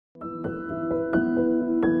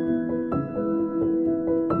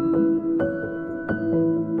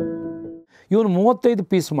ಇವನು 35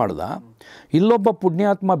 ಪೀಸ್ ಮಾಡ್ದ. ಇಲ್ಲೊಬ್ಬ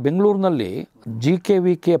ಪುಣ್ಯಾತ್ಮ ಬೆಂಗಳೂರಿನಲ್ಲಿ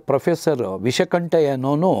GKVK ಪ್ರೊಫೆಸರ್ ವಿಷಕಂಠಯ್ಯ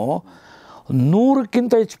ಅನ್ನೋನು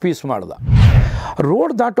 100ಕ್ಕಿಂತ ಹೆಚ್ಚು ಪೀಸ್ ಮಾಡ್ದ.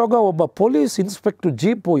 ರೋಡ್ ದಾಟೋಗ ಒಬ್ಬ ಪೊಲೀಸ್ ಇನ್ಸ್ಪೆಕ್ಟರ್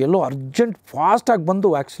ಜೀಪು ಎಲ್ಲೋ ಅರ್ಜೆಂಟ್ ಫಾಸ್ಟಾಗಿ ಬಂದು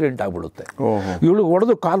ಆಕ್ಸಿಡೆಂಟ್ ಆಗಿಬಿಡುತ್ತೆ. ಇವಳು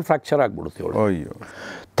ಹೊಡೆದು ಕಾಲ್ ಫ್ರ್ಯಾಕ್ಚರ್ ಆಗಿಬಿಡುತ್ತೆ. ಇವಳು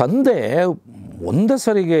ತಂದೆ ಒಂದೇ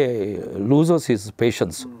ಸರಿಗೆ ಲೂಸಸ್ ಇಸ್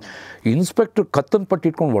ಪೇಷನ್ಸ್. ಇನ್ಸ್ಪೆಕ್ಟರ್ ಕತ್ತನ್ ಪಟ್ಟಿ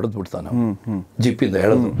ಇಟ್ಕೊಂಡು ಹೊಡೆದು ಬಿಡ್ತಾನೆ ಜೀಪಿಂದ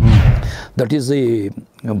ಎಳೆದು. That is the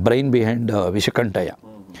brain behind ವಿಷಕಂಠಯ್ಯ.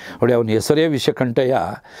 ನೋಡಿ, ಅವನ ಹೆಸರೇ ವಿಷಕಂಠಯ್ಯ.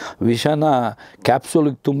 ವಿಷನ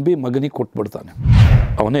ಕ್ಯಾಪ್ಸೂಲಿಗೆ ತುಂಬಿ ಮಗನಿಗೆ ಕೊಟ್ಬಿಡ್ತಾನೆ.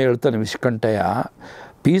 ಅವನೇ ಹೇಳ್ತಾನೆ, ವಿಷಕಂಠಯ್ಯ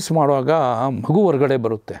ಪೀಸ್ ಮಾಡುವಾಗ ಮಗು ಹೊರಗಡೆ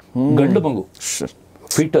ಬರುತ್ತೆ, ಗಂಡು ಮಗು,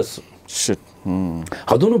 ಫೀಟಸ್,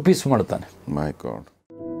 ಅದನ್ನು ಪೀಸ್ ಮಾಡ್ತಾನೆ. ಮೈ ಗಾಡ್.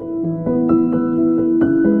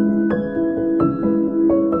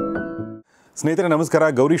 ಸ್ನೇಹಿತರೆ ನಮಸ್ಕಾರ.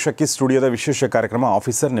 ಗೌರೀಶ್ ಅಕ್ಕಿ ಸ್ಟುಡಿಯೋದ ವಿಶೇಷ ಕಾರ್ಯಕ್ರಮ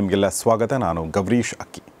ಆಫೀಸರ್ ನಿಮಗೆಲ್ಲ ಸ್ವಾಗತ. ನಾನು ಗೌರೀಶ್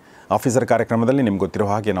ಅಕ್ಕಿ. ಆಫೀಸರ್ ಕಾರ್ಯಕ್ರಮದಲ್ಲಿ ನಿಮ್ಗೆ ಗೊತ್ತಿರೋ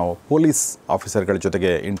ಹಾಗೆ ನಾವು ಪೊಲೀಸ್ ಆಫೀಸರ್ಗಳ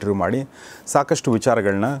ಜೊತೆಗೆ ಇಂಟರ್ವ್ಯೂ ಮಾಡಿ ಸಾಕಷ್ಟು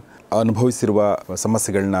ವಿಚಾರಗಳನ್ನ, ಅನುಭವಿಸಿರುವ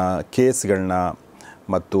ಸಮಸ್ಯೆಗಳನ್ನ, ಕೇಸ್ಗಳನ್ನ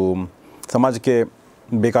ಮತ್ತು ಸಮಾಜಕ್ಕೆ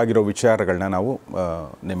ಬೇಕಾಗಿರೋ ವಿಚಾರಗಳನ್ನ ನಾವು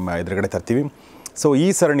ನಿಮ್ಮ ಎದುರುಗಡೆ ತರ್ತೀವಿ. ಸೊ ಈ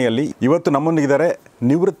ಸರಣಿಯಲ್ಲಿ ಇವತ್ತು ನಮ್ಮೊಂದಿಗಿದ್ದಾರೆ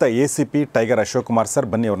ನಿವೃತ್ತ ACP tiger Ashok Kumar sir.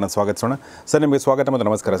 ಬನ್ನಿ ಅವ್ರನ್ನ ಸ್ವಾಗತಿಸೋಣ. ಸರ್, ನಿಮಗೆ ಸ್ವಾಗತ ಮತ್ತು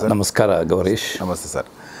ನಮಸ್ಕಾರ ಸರ್. ನಮಸ್ಕಾರ ಗೌರೀಶ್. ನಮಸ್ತೆ sir.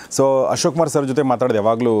 So Ashok Kumar sir ಜೊತೆ ಮಾತಾಡೋದು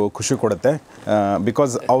ಯಾವಾಗಲೂ ಖುಷಿ ಕೊಡುತ್ತೆ.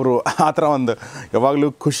 ಬಿಕಾಸ್ ಅವರು ಆ ಥರ ಒಂದು ಯಾವಾಗಲೂ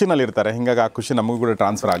ಖುಷಿನಲ್ಲಿರ್ತಾರೆ. ಹೀಗಾಗಿ ಆ ಖುಷಿ ನಮಗೂ ಕೂಡ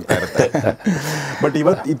ಟ್ರಾನ್ಸ್ಫರ್ ಆಗ್ತಾ ಇರುತ್ತೆ. ಬಟ್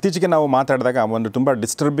ಇತ್ತೀಚೆಗೆ ನಾವು ಮಾತಾಡಿದಾಗ ಒಂದು ತುಂಬ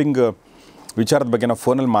ಡಿಸ್ಟರ್ಬಿಂಗ್ ವಿಚಾರದ ಬಗ್ಗೆ ನಾವು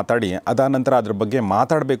ಫೋನಲ್ಲಿ ಮಾತಾಡಿ ಅದಾದ ನಂತರ ಅದ್ರ ಬಗ್ಗೆ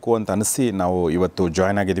ಮಾತಾಡಬೇಕು ಅಂತ ಅನಿಸಿ ನಾವು ಇವತ್ತು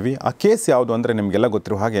ಜಾಯ್ನ್ ಆಗಿದ್ದೀವಿ. ಆ ಕೇಸ್ ಯಾವುದು ಅಂದರೆ ನಿಮಗೆಲ್ಲ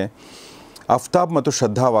ಗೊತ್ತಿರೋ ಹಾಗೆ ಅಫ್ತಾಬ್ ಮತ್ತು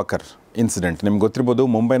ಶ್ರದ್ಧಾ ವಾಕರ್ ಇನ್ಸಿಡೆಂಟ್. ನಿಮ್ಗೆ ಗೊತ್ತಿರ್ಬೋದು,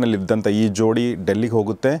 ಮುಂಬೈನಲ್ಲಿದ್ದಂಥ ಈ ಜೋಡಿ ಡೆಲ್ಲಿಗೆ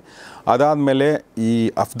ಹೋಗುತ್ತೆ. ಅದಾದಮೇಲೆ ಈ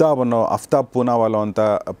ಅಫ್ತಾಬ್ ಪೂನಾವಾಲೋ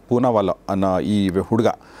ಅನ್ನೋ ಈ ಹುಡುಗ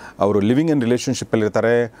ಅವರು ಲಿವಿಂಗ್ ಇನ್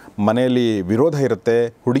ರಿಲೇಷನ್ಶಿಪ್ಪಲ್ಲಿರ್ತಾರೆ. ಮನೆಯಲ್ಲಿ ವಿರೋಧ ಇರುತ್ತೆ.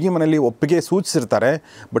 ಹುಡುಗಿ ಮನೆಯಲ್ಲಿ ಒಪ್ಪಿಗೆ ಸೂಚಿಸಿರ್ತಾರೆ,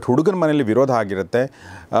 ಬಟ್ ಹುಡುಗನ ಮನೆಯಲ್ಲಿ ವಿರೋಧ ಆಗಿರುತ್ತೆ.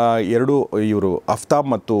 ಇವರು ಅಫ್ತಾಬ್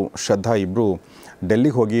ಮತ್ತು ಶ್ರದ್ಧಾ ಇಬ್ಬರು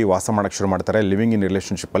ಡೆಲ್ಲಿಗೆ ಹೋಗಿ ವಾಸ ಮಾಡೋಕ್ಕೆ ಶುರು ಮಾಡ್ತಾರೆ ಲಿವಿಂಗ್ ಇನ್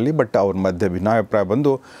ರಿಲೇಷನ್ಶಿಪ್ಪಲ್ಲಿ. ಬಟ್ ಅವ್ರ ಮಧ್ಯೆ ಭಿನ್ನಾಭಿಪ್ರಾಯ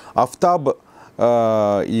ಬಂದು ಅಫ್ತಾಬ್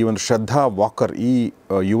ಈ ಒಂದು ಶ್ರದ್ಧಾ ವಾಕರ್ ಈ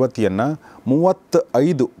ಯುವತಿಯನ್ನು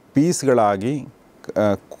 35 ಪೀಸ್ಗಳಾಗಿ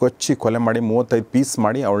ಕೊಚ್ಚಿ ಕೊಲೆ ಮಾಡಿ 35 ಪೀಸ್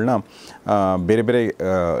ಮಾಡಿ ಅವಳನ್ನ ಬೇರೆ ಬೇರೆ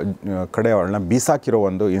ಕಡೆ ಅವಳನ್ನ ಬೀಸಾಕಿರೋ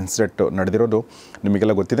ಒಂದು ಇನ್ಸಿಡೆಂಟ್ ನಡೆದಿರೋದು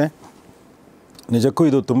ನಿಮಗೆಲ್ಲ ಗೊತ್ತಿದೆ. ನಿಜಕ್ಕೂ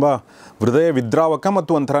ಇದು ತುಂಬ ಹೃದಯ ವಿದ್ರಾವಕ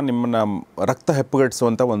ಮತ್ತು ಒಂಥರ ನಿಮ್ಮನ್ನ ರಕ್ತ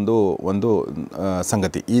ಹೆಪ್ಪುಗಟ್ಟಿಸುವಂಥ ಒಂದು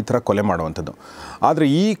ಸಂಗತಿ, ಈ ಥರ ಕೊಲೆ ಮಾಡುವಂಥದ್ದು. ಆದರೆ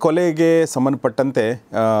ಈ ಕೊಲೆಗೆ ಸಂಬಂಧಪಟ್ಟಂತೆ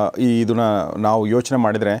ಇದನ್ನು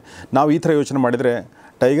ನಾವು ಈ ಥರ ಯೋಚನೆ ಮಾಡಿದರೆ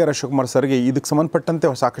ಟೈಗರ್ ಅಶೋಕ್ ಕುಮಾರ್ ಸರ್ಗೆ ಇದಕ್ಕೆ ಸಂಬಂಧಪಟ್ಟಂತೆ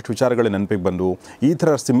ಸಾಕಷ್ಟು ವಿಚಾರಗಳು ನೆನಪಿಗೆ ಬಂದು, ಈ ಥರ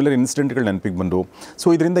ಸಿಮಿಲರ್ ಇನ್ಸಿಡೆಂಟ್ಗಳು ನೆನಪಿಗೆ ಬಂದು, ಸೊ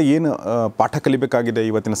ಇದರಿಂದ ಏನು ಪಾಠ ಕಲಿಬೇಕಾಗಿದೆ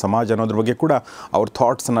ಇವತ್ತಿನ ಸಮಾಜ ಅನ್ನೋದ್ರ ಬಗ್ಗೆ ಕೂಡ ಅವ್ರ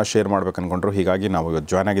ಥಾಟ್ಸನ್ನು ಶೇರ್ ಮಾಡ್ಬೇಕು ಅಂದ್ಕೊಂಡ್ರು. ಹೀಗಾಗಿ ನಾವು ಇವತ್ತು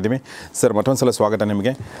ಜಾಯ್ನ್ ಆಗಿದ್ದೀವಿ. ಸರ್, ಮತ್ತೊಂದು ಸಲ ಸ್ವಾಗತ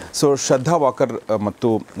ನಿಮಗೆ. ಸೊ ಶ್ರದ್ಧಾ ವಾಕರ್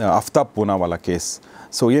ಮತ್ತು ಅಫ್ತಾಬ್ ಪೂನಾವಾಲಾ ಕೇಸ್,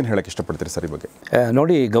 ಸೊ ಏನು ಹೇಳೋಕ್ಕೆ ಇಷ್ಟಪಡ್ತೀರಿ ಸರ್ ಈ ಬಗ್ಗೆ?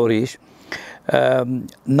 ನೋಡಿ ಗೌರೀಶ್,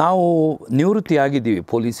 ನಾವು ನಿವೃತ್ತಿ ಆಗಿದ್ದೀವಿ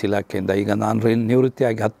ಪೊಲೀಸ್ ಇಲಾಖೆಯಿಂದ. ಈಗ ನಾನು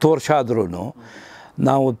ನಿವೃತ್ತಿಯಾಗಿ 10 ವರ್ಷ ಆದ್ರೂ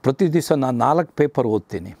ನಾವು ಪ್ರತಿ ದಿವಸ ನಾನು 4 ಪೇಪರ್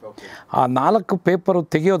ಓದ್ತೀನಿ. ಆ 4 ಪೇಪರ್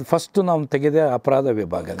ತೆಗೆಯೋದು ಫಸ್ಟ್ ನಾವು ತೆಗೆದೇ ಅಪರಾಧ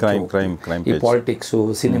ವಿಭಾಗ. ಈ ಪಾಲಿಟಿಕ್ಸು,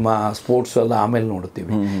 ಸಿನಿಮಾ, ಸ್ಪೋರ್ಟ್ಸು ಎಲ್ಲ ಆಮೇಲೆ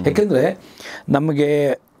ನೋಡ್ತೀವಿ. ಯಾಕೆಂದರೆ ನಮಗೆ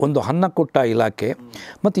ಒಂದು ಅನ್ನ ಕೊಟ್ಟ ಇಲಾಖೆ,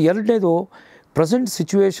 ಮತ್ತು ಎರಡನೇದು ಪ್ರೆಸೆಂಟ್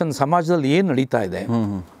ಸಿಚುವೇಶನ್ ಸಮಾಜದಲ್ಲಿ ಏನು ನಡೀತಾ ಇದೆ,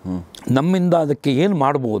 ನಮ್ಮಿಂದ ಅದಕ್ಕೆ ಏನು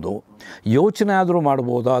ಮಾಡ್ಬೋದು, ಯೋಚನೆ ಆದರೂ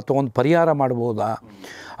ಮಾಡ್ಬೋದಾ ಅಥವಾ ಒಂದು ಪರಿಹಾರ ಮಾಡ್ಬೋದಾ,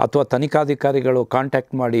 ಅಥವಾ ತನಿಖಾಧಿಕಾರಿಗಳು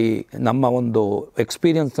ಕಾಂಟ್ಯಾಕ್ಟ್ ಮಾಡಿ ನಮ್ಮ ಒಂದು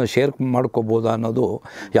ಎಕ್ಸ್ಪೀರಿಯನ್ಸ್ನ ಶೇರ್ ಮಾಡ್ಕೋಬೋದಾ ಅನ್ನೋದು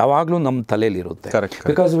ಯಾವಾಗಲೂ ನಮ್ಮ ತಲೆಯಲ್ಲಿರುತ್ತೆ.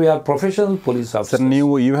 Because we are professional police officer.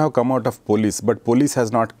 ನೀವು you have come out of police, but police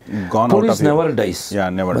has not gone out of never dies.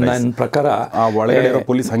 ನನ್ನ ಪ್ರಕಾರ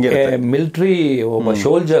ಪೊಲೀಸ್ ಹಂಗೆ ಮಿಲಿಟರಿ ಒಬ್ಬ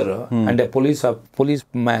soldier and A police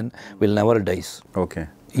man will never dies. Okay.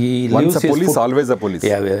 Once a police, always a police.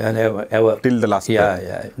 Ever. Till the last.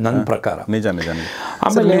 ನನ್ನ ಪ್ರಕಾರ ನಿಜ.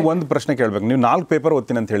 ಆಮೇಲೆ ಒಂದು ಪ್ರಶ್ನೆ ಕೇಳಬೇಕು. ನೀವು 4 ಪೇಪರ್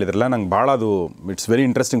ಓದ್ತೀನಿ ಅಂತ ಹೇಳಿದ್ರಲ್ಲ, ನಂಗೆ ಭಾಳ ಅದು it's very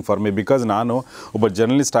interesting for me. Because ನಾನು ಒಬ್ಬ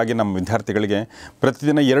ಜರ್ನಲಿಸ್ಟ್ ಆಗಿ ನಮ್ಮ ವಿದ್ಯಾರ್ಥಿಗಳಿಗೆ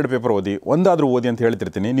ಪ್ರತಿದಿನ 2 ಪೇಪರ್ ಓದಿ ಓದಿ ಅಂತ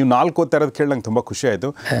ಹೇಳ್ತಿರ್ತೀನಿ. ನೀವು 4 ಓದ್ತಾ ಇರೋದು ಕೇಳಿ ನಂಗೆ ತುಂಬ ಖುಷಿ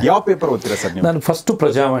ಆಯಿತು. ಯಾವ ಪೇಪರ್ ಓದ್ತೀರಾ ಸರ್ ನೀವು? ನಾನು ಫಸ್ಟು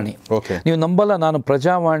ಪ್ರಜಾವಾಣಿ. ಓಕೆ. ನೀವು ನಂಬಲ್ಲ, ನಾನು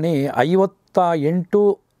ಪ್ರಜಾವಾಣಿ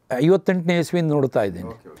 58ನೇ ಇಸ್ವಿಯಿಂದ ನೋಡ್ತಾ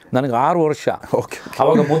ಇದ್ದೀನಿ. ನನಗೆ 6 ವರ್ಷ.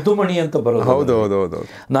 ಅವಾಗ ಮುದ್ದುಮಣಿ ಅಂತ ಬರೋದು. ಹೌದು.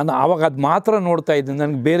 ನಾನು ಅವಾಗ ಅದು ಮಾತ್ರ ನೋಡ್ತಾ ಇದ್ದೀನಿ,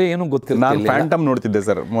 ನನಗೆ ಬೇರೆ ಏನೂ ಗೊತ್ತಿಲ್ಲ. ನಾನು ಫ್ಯಾಂಟಮ್ ನೋಡ್ತಿದ್ದೆ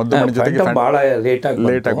ಸರ್. ಭಾಳ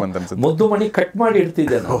ಲೇಟಾಗಿ ಮುದ್ದುಮಣಿ ಕಟ್ ಮಾಡಿ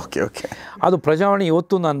ಇಡ್ತಿದ್ದೆ. ಓಕೆ. ಅದು ಪ್ರಜಾವಾಣಿ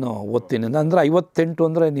ಇವತ್ತು ನಾನು ಓದ್ತೀನಿ. ಅಂದರೆ 58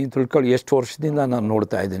 ಅಂದರೆ ನೀವು ತಿಳ್ಕೊಳ್ಳಿ ಎಷ್ಟು ವರ್ಷದಿಂದ ನಾನು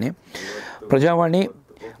ನೋಡ್ತಾ ಇದ್ದೀನಿ. ಪ್ರಜಾವಾಣಿ,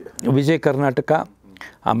 ವಿಜಯ ಕರ್ನಾಟಕ,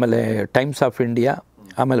 ಆಮೇಲೆ ಟೈಮ್ಸ್ ಆಫ್ ಇಂಡಿಯಾ,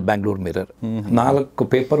 ಆಮೇಲೆ ಬ್ಯಾಂಗ್ಳೂರ್ ಮಿರರ್, 4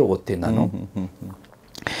 ಪೇಪರ್ ಓದ್ತೀನಿ ನಾನು.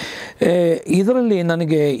 ಇದರಲ್ಲಿ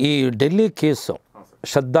ನನಗೆ ಈ ಡೆಲ್ಲಿ ಕೇಸು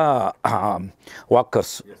ಶ್ರದ್ಧಾ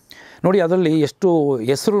ವಾಕರ್ಸ್ ನೋಡಿ, ಅದರಲ್ಲಿ ಎಷ್ಟು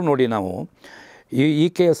ಹೆಸರು ನೋಡಿ. ನಾವು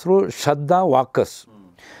ಈಕೆ ಹೆಸರು ಶ್ರದ್ಧಾ ವಾಕಸ್.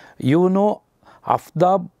 ಇವನು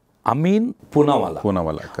ಅಫ್ತಾಬ್ ಅಮೀನ್ ಪೂನಾವಾಲ.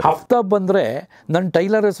 ಅಫ್ತಾಬ್ ಅಂದರೆ ನನ್ನ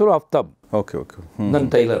ಟೈಲರ್ ಹೆಸರು ಅಫ್ತಾಬ್. Okay okay. ನನ್ನ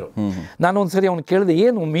ಟೈಲರು. ನಾನು ಒಂದ್ಸರಿ ಅವ್ನು ಕೇಳಿದೆ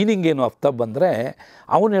ಏನು ಮೀನಿಂಗ್ ಏನು ಅಫ್ತಾಬ್ ಅಂದರೆ,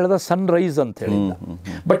 ಅವನು ಹೇಳ್ದ ಸನ್ ರೈಸ್ ಅಂತ ಹೇಳಿದ್ದ.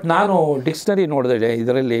 ಬಟ್ ನಾನು ಡಿಕ್ಷ್ನರಿ ನೋಡಿದೆ,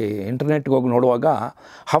 ಇದರಲ್ಲಿ ಇಂಟರ್ನೆಟ್ಗೆ ಹೋಗಿ ನೋಡುವಾಗ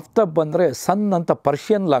ಅಫ್ತಾಬ್ ಅಂದರೆ ಸನ್ ಅಂತ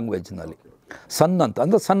ಪರ್ಷಿಯನ್ ಲ್ಯಾಂಗ್ವೇಜ್ನಲ್ಲಿ ಸನ್ ಅಂತ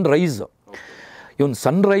ಅಂದರೆ ಸನ್ ರೈಸು. ಇವನು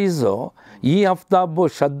ಸನ್ ರೈಸು. ಈ ಅಫ್ತಾಬ್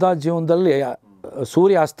ಶ್ರದ್ಧಾ ಜೀವನದಲ್ಲಿ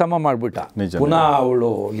ಸೂರ್ಯ ಅಸ್ತಮ ಮಾಡಿಬಿಟ್ಟ, ಪುನಃ ಅವಳು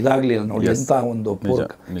ಇದಾಗಲಿಲ್ಲ ನೋಡಿ ಎಂಥ ಒಂದು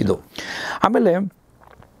ಪೂರ್ಕ ಇದು. ಆಮೇಲೆ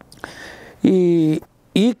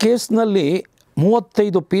ಈ ಕೇಸ್ನಲ್ಲಿ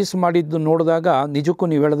 35 ಪೀಸ್ ಮಾಡಿದ್ದು ನೋಡಿದಾಗ ನಿಜಕ್ಕೂ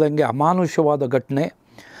ನೀವು ಹೇಳ್ದಂಗೆ ಅಮಾನುಷವಾದ ಘಟನೆ,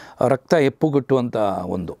 ರಕ್ತ ಹೆಪ್ಪುಗಟ್ಟುವಂಥ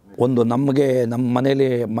ಒಂದು ನಮಗೆ ನಮ್ಮ ಮನೇಲಿ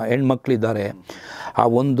ಹೆಣ್ಮಕ್ಳಿದ್ದಾರೆ. ಆ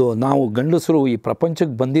ಒಂದು ನಾವು ಗಂಡಸರು ಈ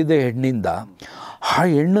ಪ್ರಪಂಚಕ್ಕೆ ಬಂದಿದ್ದೇ ಹೆಣ್ಣಿಂದ. ಆ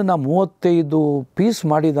ಹೆಣ್ಣನ್ನ 35 ಪೀಸ್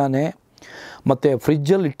ಮಾಡಿದ್ದಾನೆ, ಮತ್ತು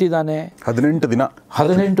ಫ್ರಿಜ್ಜಲ್ಲಿ ಇಟ್ಟಿದ್ದಾನೆ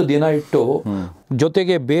 18 ದಿನ ಇಟ್ಟು,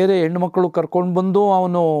 ಜೊತೆಗೆ ಬೇರೆ ಹೆಣ್ಮಕ್ಳು ಕರ್ಕೊಂಡು ಬಂದು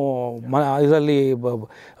ಅವನು ಇದರಲ್ಲಿ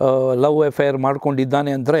ಲವ್ ಅಫೇರ್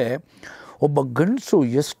ಮಾಡ್ಕೊಂಡಿದ್ದಾನೆ. ಅಂದರೆ ಒಬ್ಬ ಗಂಡಸು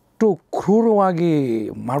ಎಷ್ಟು ಕ್ರೂರವಾಗಿ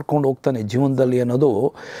ಮಾಡ್ಕೊಂಡು ಹೋಗ್ತಾನೆ ಜೀವನದಲ್ಲಿ ಅನ್ನೋದು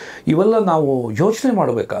ಇವೆಲ್ಲ ನಾವು ಯೋಚನೆ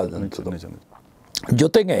ಮಾಡಬೇಕಾದಂಥದ್ದು.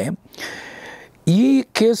 ಜೊತೆಗೆ ಈ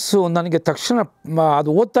ಕೇಸು ನನಗೆ ತಕ್ಷಣ ಅದು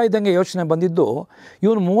ಓದ್ತಾ ಇದ್ದಂಗೆ ಯೋಚನೆ ಬಂದಿದ್ದು,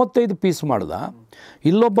 ಇವನು 35 ಪೀಸ್ ಮಾಡ್ದ.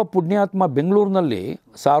 ಇಲ್ಲೊಬ್ಬ ಪುಣ್ಯಾತ್ಮ ಬೆಂಗಳೂರಿನಲ್ಲಿ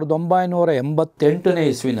 1988ನೇ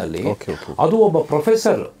ಇಸ್ವಿನಲ್ಲಿ, ಅದು ಒಬ್ಬ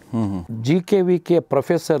ಪ್ರೊಫೆಸರ್, GKVK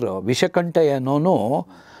ಪ್ರೊಫೆಸರ್ ವಿಷಕಂಠಯ್ಯ ಅನ್ನೋನು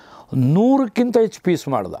 100ಕ್ಕಿಂತ ಹೆಚ್ಚು ಪೀಸ್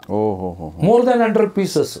ಮಾಡ್ದ. More than 100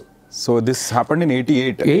 pieces. So this happened ಇನ್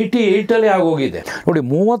 88 ಆಗೋಗಿದೆ ನೋಡಿ.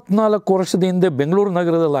 34 ವರ್ಷದ ಹಿಂದೆ ಬೆಂಗಳೂರು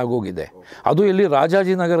ನಗರದಲ್ಲಿ ಆಗೋಗಿದೆ. ಅದು ಇಲ್ಲಿ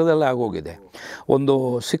ರಾಜಾಜಿನಗರದಲ್ಲಿ ಆಗೋಗಿದೆ. ಒಂದು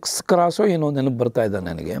 6 ಕ್ರಾಸೋ ಏನೋ ನೆನಪು ಬರ್ತಾ ಇದೆ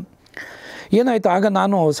ನನಗೆ. ಏನಾಯಿತು, ಆಗ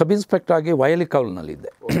ನಾನು ಸಬ್ ಇನ್ಸ್ಪೆಕ್ಟರ್ ಆಗಿ ವಯಲಿ ಕಾವಲಿನಲ್ಲಿದ್ದೆ.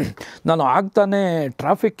 ನಾನು ಆಗ್ತಾನೆ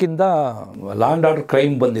ಟ್ರಾಫಿಕ್ಕಿಂದ ಲಾ ಆ್ಯಂಡ್ ಆರ್ಡರ್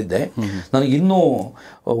ಕ್ರೈಮ್ ಬಂದಿದ್ದೆ. ನನಗೆ ಇನ್ನೂ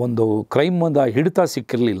ಒಂದು ಕ್ರೈಮದ ಹಿಡಿತ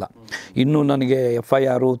ಸಿಕ್ಕಿರಲಿಲ್ಲ. ಇನ್ನೂ ನನಗೆ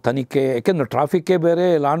FIR ತನಿಖೆ, ಯಾಕೆಂದರೆ ಟ್ರಾಫಿಕ್ಕೇ ಬೇರೆ,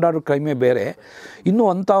 ಲಾ ಆ್ಯಂಡ್ ಆರ್ಡರ್ ಕ್ರೈಮೇ ಬೇರೆ. ಇನ್ನೂ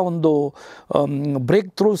ಅಂಥ ಒಂದು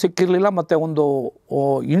ಬ್ರೇಕ್ ಥ್ರೂ ಸಿಕ್ಕಿರಲಿಲ್ಲ, ಮತ್ತು ಒಂದು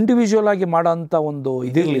ಇಂಡಿವಿಜುವಲ್ ಆಗಿ ಮಾಡೋಂಥ ಒಂದು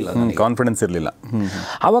ಇದಿರಲಿಲ್ಲ, ಕಾನ್ಫಿಡೆನ್ಸ್ ಇರಲಿಲ್ಲ.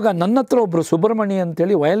 ಆವಾಗ ನನ್ನ ಹತ್ರ ಒಬ್ಬರು ಸುಬ್ರಹ್ಮಣಿ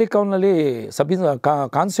ಅಂತೇಳಿ ವಯಲಿ ಕಾವಲಿನಲ್ಲಿ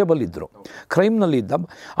ಕಾನ್ಸ್ಟೇಬಲ್ ಇದ್ದರು, ಕ್ರೈಮ್ನಲ್ಲಿ ಇದ್ದ.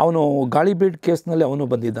 ಅವನು ಗಾಳಿಬೀಡ್ ಕೇಸ್ನಲ್ಲಿ ಅವನು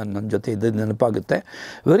ಬಂದಿದ್ದಾನೆ ನನ್ನ ಜೊತೆ, ಇದ್ದ ನೆನಪಾಗುತ್ತೆ.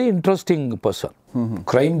 ವೆರಿ ಇಂಟ್ರೆಸ್ಟಿಂಗ್ ಪರ್ಸನ್,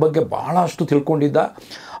 ಕ್ರೈಮ್ ಬಗ್ಗೆ ಭಾಳಷ್ಟು ತಿಳ್ಕೊಂಡಿದ್ದ.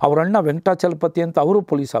 ಅವ್ರ ಅಣ್ಣ ವೆಂಕಟಾಚಲಪತಿ ಅಂತ, ಅವರು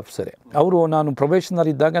ಪೊಲೀಸ್ ಆಫೀಸರೇ. ಅವರು ನಾನು ಪ್ರೊಬೇಷನರ್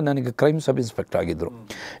ಇದ್ದಾಗ ನನಗೆ ಕ್ರೈಮ್ ಸಬ್ ಇನ್ಸ್ಪೆಕ್ಟರ್ ಆಗಿದ್ದರು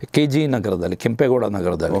KG ನಗರದಲ್ಲಿ, ಕೆಂಪೇಗೌಡ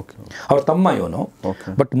ನಗರದಲ್ಲಿ. ಅವ್ರ ತಮ್ಮ ಇವನು.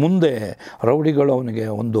 ಬಟ್ ಮುಂದೆ ರೌಡಿಗಳು ಅವನಿಗೆ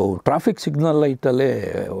ಒಂದು ಟ್ರಾಫಿಕ್ ಸಿಗ್ನಲ್ ಲೈಟಲ್ಲೇ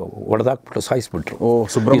ಹೊಡೆದಾಕ್ಬಿಟ್ಟು ಸಾಯಿಸ್ಬಿಟ್ರು.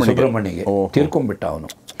 ಸುಬ್ರಹ್ಮಣ್ಯಗೆ ತೀರ್ಕೊಂಡ್ಬಿಟ್ಟ ಅವನು.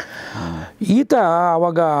 ಈತ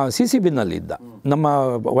ಆವಾಗ CCBನಲ್ಲಿ ಇದ್ದ, ನಮ್ಮ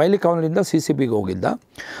ವಯಲಿ ಕಾವಲಿನಿಂದ CCBಗೆ ಹೋಗಿದ್ದ.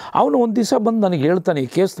 ಅವನು ಒಂದು ದಿವಸ ಬಂದು ನನಗೆ ಹೇಳ್ತಾನೆ, ಈ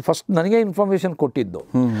ಕೇಸ್ ಫಸ್ಟ್ ನನಗೆ ಇನ್ಫಾರ್ಮೇಷನ್ ಕೊಟ್ಟಿದ್ದು.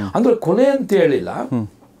 ಅಂದರೆ ಕೊಲೆ ಅಂತ ಹೇಳಿಲ್ಲ,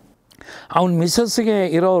 ಅವನ ಮಿಸ್ಸಸ್ಗೆ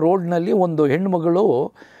ಇರೋ ರೋಡ್ನಲ್ಲಿ ಒಂದು ಹೆಣ್ಣುಮಗಳು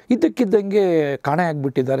ಇದ್ದಕ್ಕಿದ್ದಂಗೆ ಕಾಣೆ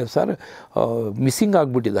ಆಗಿಬಿಟ್ಟಿದ್ದಾರೆ ಸರ್, ಮಿಸ್ಸಿಂಗ್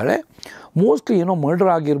ಆಗಿಬಿಟ್ಟಿದ್ದಾಳೆ, ಮೋಸ್ಟ್ಲಿ ಏನೋ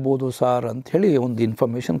ಮರ್ಡರ್ ಆಗಿರ್ಬೋದು ಸರ್ ಅಂಥೇಳಿ ಒಂದು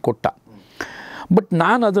ಇನ್ಫಾರ್ಮೇಷನ್ ಕೊಟ್ಟ. ಬಟ್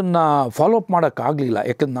ನಾನು ಅದನ್ನು ಫಾಲೋಅಪ್ ಮಾಡೋಕ್ಕಾಗಲಿಲ್ಲ,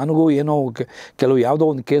 ಯಾಕಂದ್ರೆ ನನಗೂ ಏನೋ ಕೆಲವು ಯಾವುದೋ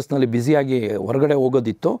ಒಂದು ಕೇಸ್ನಲ್ಲಿ ಬ್ಯುಸಿಯಾಗಿ ಹೊರಗಡೆ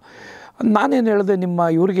ಹೋಗೋದಿತ್ತು. ನಾನೇನು ಹೇಳಿದೆ, ನಿಮ್ಮ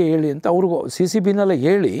ಇವ್ರಿಗೆ ಹೇಳಿ ಅಂತ. ಅವ್ರಿಗೂ CCBನಲ್ಲೇ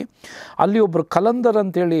ಹೇಳಿ, ಅಲ್ಲಿ ಒಬ್ಬರು ಕಲಂದರ್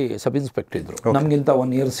ಅಂತೇಳಿ ಸಬ್ ಇನ್ಸ್ಪೆಕ್ಟರ್ ಇದ್ದರು, ನಮಗಿಂತ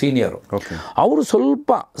 1 ಇಯರ್ ಸೀನಿಯರು. ಅವರು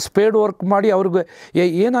ಸ್ವಲ್ಪ ಸ್ಪೇಡ್ ವರ್ಕ್ ಮಾಡಿ ಅವ್ರಿಗೆ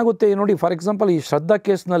ಏನಾಗುತ್ತೆ ನೋಡಿ, ಫಾರ್ ಎಕ್ಸಾಂಪಲ್ ಈ ಶ್ರದ್ಧಾ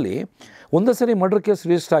ಕೇಸ್ನಲ್ಲಿ ಒಂದೇ ಸರಿ ಮರ್ಡರ್ ಕೇಸ್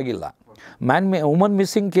ರಿಜಿಸ್ಟರ್ ಆಗಿಲ್ಲ, ವುಮನ್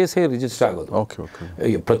ಮಿಸ್ಸಿಂಗ್ ಕೇಸೇ ರಿಜಿಸ್ಟರ್ ಆಗೋದು.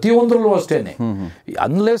 ಪ್ರತಿಯೊಂದರಲ್ಲೂ ಅಷ್ಟೇ.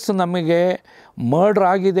 ಅನ್ಲೆಸ್ ನಮಗೆ ಮರ್ಡರ್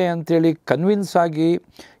ಆಗಿದೆ ಅಂಥೇಳಿ ಕನ್ವಿನ್ಸ್ ಆಗಿ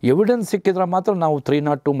ಎವಿಡೆನ್ಸ್ ಸಿಕ್ಕಿದ್ರೆ ಮಾತ್ರ ನಾವು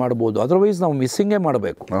 302 ಮಾಡ್ಬೋದು, ಅದರ್ವೈಸ್ ನಾವು ಮಿಸ್ಸಿಂಗೇ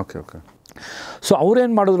ಮಾಡಬೇಕು. ಸೊ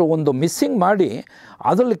ಅವ್ರೇನು ಮಾಡಿದ್ರು, ಒಂದು ಮಿಸ್ಸಿಂಗ್ ಮಾಡಿ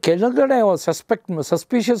ಅದರಲ್ಲಿ ಕೆಳಗಡೆ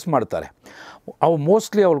ಸಸ್ಪಿಷಿಯಸ್ ಮಾಡ್ತಾರೆ, ಅವು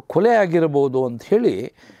ಮೋಸ್ಟ್ಲಿ ಅವ್ರು ಕೊಲೆ ಆಗಿರ್ಬೋದು ಅಂಥೇಳಿ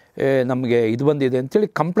ನಮಗೆ ಇದು ಬಂದಿದೆ ಅಂಥೇಳಿ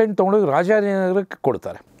ಕಂಪ್ಲೇಂಟ್ ತೊಗೊಂಡೋಗಿ ರಾಜಾಜಿನಗರಕ್ಕೆ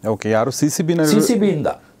ಕೊಡ್ತಾರೆ. ಯಾರು CCBಯಿಂದ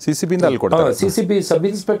ಅಲ್ಲಿ ಕೊಡ್ತಾರೆ. CCB ಸಬ್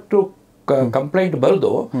ಇನ್ಸ್ಪೆಕ್ಟ್ರು ಕಂಪ್ಲೇಂಟ್ ಬರೆದು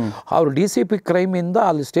ಅವರು DCP ಕ್ರೈಮಿಂದ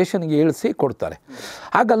ಅಲ್ಲಿ ಸ್ಟೇಷನ್ಗೆ ಇಳಿಸಿ ಕೊಡ್ತಾರೆ.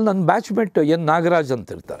 ಆಗ ಅಲ್ಲಿ ನನ್ನ ಬ್ಯಾಚ್ಮೇಟ್ ನಾಗರಾಜ್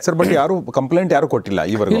ಅಂತ ಇರ್ತಾರೆ ಸರ್. ಬಟ್ ಯಾರು ಕಂಪ್ಲೇಂಟ್ ಯಾರು ಕೊಟ್ಟಿಲ್ಲ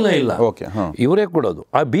ಈವರೆಗೂ? ಇಲ್ಲ, ಇವರೇ ಕೊಡೋದು.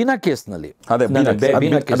 ಆ ಬೀನಾ ಕೇಸ್ನಲ್ಲಿ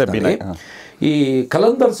ಈ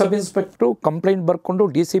ಕಲಂದರ್ ಸಬ್ ಇನ್ಸ್ಪೆಕ್ಟ್ರು ಕಂಪ್ಲೇಂಟ್ ಬರ್ಕೊಂಡು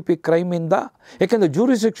DCP ಕ್ರೈಮಿಂದ, ಯಾಕೆಂದರೆ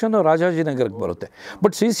ಜ್ಯೂರಿಸ್ಡಿಕ್ಷನ್ ರಾಜಾಜಿನಗರಕ್ಕೆ ಬರುತ್ತೆ.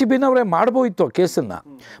 ಬಟ್ CCBನವರೇ ಮಾಡ್ಬೋಯಿತ್ತು ಕೇಸನ್ನು,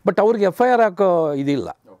 ಬಟ್ ಅವ್ರಿಗೆ FIR ಹಾಕೋ ಇದಿಲ್ಲ,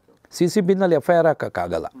 CCBನಲ್ಲಿ FIR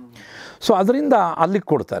ಹಾಕೋಕ್ಕಾಗಲ್ಲ. ಸೊ ಅದರಿಂದ ಅಲ್ಲಿಗೆ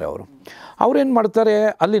ಕೊಡ್ತಾರೆ ಅವರು. ಅವ್ರೇನು ಮಾಡ್ತಾರೆ,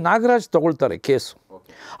 ಅಲ್ಲಿ ನಾಗರಾಜ್ ತಗೊಳ್ತಾರೆ ಕೇಸು.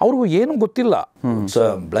 ಅವ್ರಿಗೂ ಏನೂ ಗೊತ್ತಿಲ್ಲ,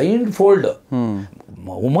 blind fold,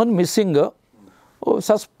 woman missing,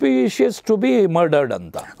 suspicious to B murdered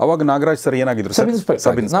ಅಂತ. ಅವಾಗ ನಾಗರಾಜ್ ಸರ್ ಏನಾಗಿದ್ರು? Sub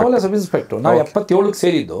inspector. ನಾವೆಲ್ಲ ಸಬ್ ಇನ್ಸ್ಪೆಕ್ಟರ್. ನಾವು 77ಕ್ಕೆ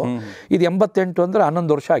ಸೇರಿದ್ದು. ಇದು 88 ಅಂದರೆ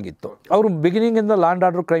 11 ವರ್ಷ ಆಗಿತ್ತು. ಅವರು ಬಿಗಿನಿಂಗಿಂದ ಲ್ಯಾಂಡ್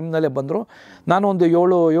ಆರ್ಡರ್ ಕ್ರೈಮ್ನಲ್ಲೇ ಬಂದರು. ನಾನು ಒಂದು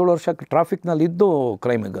 7 ವರ್ಷ ಟ್ರಾಫಿಕ್ನಲ್ಲಿ ಇದ್ದು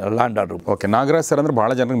crime land order. Okay. Nagaraj sir ಅಂದರೆ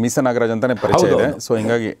ಭಾಳ ಜನರಿಗೆ ಮೀಸೆ ನಾಗರಾಜ್ ಅಂತಲೇ ಪರಿಚಯ ಇದೆ. ಸೊ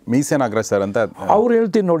ಹಿಂಗಾಗಿ ಮೀಸೆ ನಾಗರಾಜ್ ಸರ್ ಅಂತ ಅವ್ರು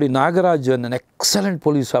ಹೇಳ್ತೀನಿ ನೋಡಿ. ನಾಗರಾಜ್ ನನ್ನ excellent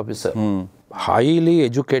police officer, highly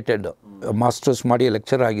educated, masters ಮಾಡಿ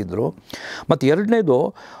ಲೆಕ್ಚರ್ ಆಗಿದ್ದರು. ಮತ್ತು ಎರಡನೇದು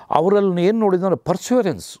ಅವರಲ್ಲಿ ಏನು ನೋಡಿದ್ರೆ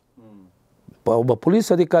ಪರ್ಸ್ಯೂರೆನ್ಸ್. ಒಬ್ಬ ಪೊಲೀಸ್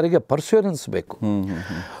ಅಧಿಕಾರಿಗೆ ಪರ್ಸ್ಯೂರೆನ್ಸ್ ಬೇಕು.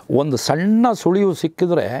 ಒಂದು ಸಣ್ಣ ಸುಳಿವು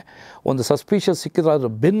ಸಿಕ್ಕಿದ್ರೆ, ಒಂದು ಸಸ್ಪಿಷಿಯಸ್ ಸಿಕ್ಕಿದ್ರೆ ಅದ್ರ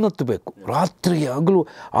ಬೆನ್ನತ್ತಬೇಕು, ರಾತ್ರಿ ಹಗಲು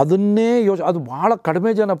ಅದನ್ನೇ ಅದು ಭಾಳ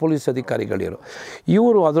ಕಡಿಮೆ ಜನ ಪೊಲೀಸ್ ಅಧಿಕಾರಿಗಳಿರು.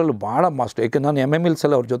 ಇವರು ಅದರಲ್ಲಿ ಭಾಳ ಮಾಸ್ಟರ್. ಏಕೆ ನಾನು MMLs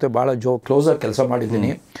ಅವ್ರ ಜೊತೆ ಭಾಳ ಕ್ಲೋಸಾಗಿ ಕೆಲಸ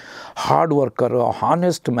ಮಾಡಿದ್ದೀನಿ. ಹಾರ್ಡ್ ವರ್ಕರು,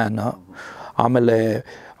 ಹಾನೆಸ್ಟ್ ಮ್ಯಾನ್, ಆಮೇಲೆ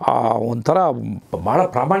ಒಂಥರ ಭಾಳ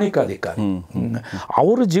ಪ್ರಾಮಾಣಿಕ ಅಧಿಕಾರಿ.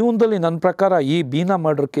 ಅವ್ರ ಜೀವನದಲ್ಲಿ ನನ್ನ ಪ್ರಕಾರ ಈ Beena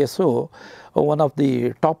murder case one of the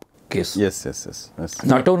top case.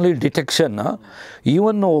 Not only detection,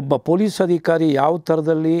 even ಒಬ್ಬ ಪೊಲೀಸ್ ಅಧಿಕಾರಿ ಯಾವ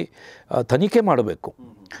ಥರದಲ್ಲಿ ತನಿಖೆ ಮಾಡಬೇಕು,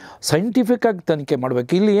 ಸೈಂಟಿಫಿಕ್ ಆಗಿ ತನಿಖೆ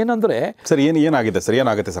ಮಾಡಬೇಕು. ಇಲ್ಲಿ ಏನಂದರೆ ಸರ್ ಏನಾಗುತ್ತೆ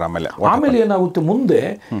ಸರ್ ಆಮೇಲೆ ಏನಾಗುತ್ತೆ, ಮುಂದೆ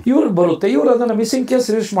ಇವ್ರಿಗೆ ಬರುತ್ತೆ, ಇವರು ಅದನ್ನು ಮಿಸ್ಸಿಂಗ್ ಕೇಸ್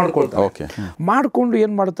ರಿಜಿಸ್ಟರ್ ಮಾಡ್ಕೊಳ್ತಾರೆ. ಮಾಡಿಕೊಂಡು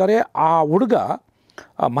ಏನು ಮಾಡ್ತಾರೆ, ಆ ಹುಡುಗ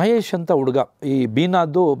ಮಹೇಶ್ ಅಂತ ಹುಡುಗ, ಈ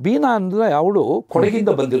ಬೀನಾ ಅಂದರೆ ಅವಳು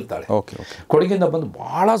ಕೊಡಗಿಂದ ಬಂದಿರ್ತಾಳೆ. ಕೊಡಗಿಂದ ಬಂದು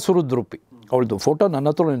ಭಾಳ ಸುರುದ್ರೂಪಿ. ಅವಳದು ಫೋಟೋ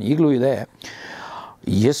ನನ್ನ ಹತ್ರ ಈಗಲೂ ಇದೆ.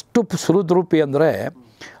 ಎಷ್ಟು ಸುರುದ್ರೂಪಿ ಅಂದರೆ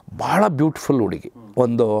ಭಾಳ ಬ್ಯೂಟಿಫುಲ್ ಹುಡುಗಿ.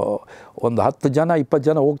 ಒಂದು 10 ಜನ 20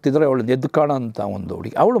 ಜನ ಹೋಗ್ತಿದ್ರೆ ಅವಳು ಎದ್ದು ಕಾಣೋ ಅಂತ ಒಂದು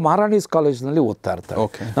ಹುಡುಗಿ. ಅವಳು ಮಹಾರಾಣೀಸ್ ಕಾಲೇಜ್ನಲ್ಲಿ ಓದ್ತಾ ಇರ್ತಾಳೆ,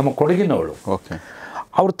 ನಮ್ಮ ಕೊಡಗಿನವಳು.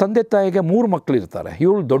 ಅವ್ರ ತಂದೆ ತಾಯಿಗೆ 3 ಮಕ್ಕಳು ಇರ್ತಾರೆ.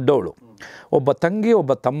 ಇವಳು ದೊಡ್ಡವಳು, ಒಬ್ಬ ತಂಗಿ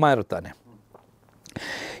ಒಬ್ಬ ತಮ್ಮ ಇರ್ತಾನೆ.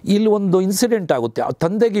 ಇಲ್ಲಿ ಒಂದು ಇನ್ಸಿಡೆಂಟ್ ಆಗುತ್ತೆ. ಆ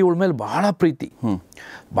ತಂದೆಗೆ ಇವಳ ಮೇಲೆ ಭಾಳ ಪ್ರೀತಿ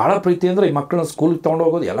ಅಂದರೆ ಈ ಮಕ್ಕಳನ್ನ ಸ್ಕೂಲಿಗೆ ತೊಗೊಂಡು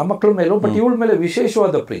ಹೋಗೋದು ಎಲ್ಲ ಮಕ್ಕಳ ಮೇಲೂ, ಬಟ್ ಇವಳ ಮೇಲೆ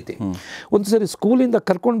ವಿಶೇಷವಾದ ಪ್ರೀತಿ. ಒಂದು ಸರಿ ಸ್ಕೂಲಿಂದ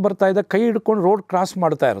ಕರ್ಕೊಂಡು ಬರ್ತಾ ಇದ್ದ, ಕೈ ಹಿಡ್ಕೊಂಡು ರೋಡ್ ಕ್ರಾಸ್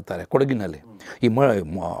ಮಾಡ್ತಾ ಇರ್ತಾರೆ ಕೊಡಗಿನಲ್ಲಿ. ಈ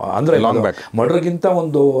ಅಂದರೆ ಮರ್ಡರ್ಗಿಂತ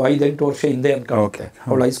ಒಂದು 5-8 ವರ್ಷ ಹಿಂದೆ ಅನ್ಕೊಳ್ಳೋಕೆ.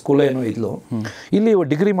 ಅವಳು ಹೈಸ್ಕೂಲ್ ಏನೋ ಇದ್ಲು, ಇಲ್ಲಿ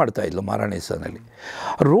ಡಿಗ್ರಿ ಮಾಡ್ತಾ ಇದ್ಲು ಮಹಾರಾಣೇಶ್ವರಲ್ಲಿ.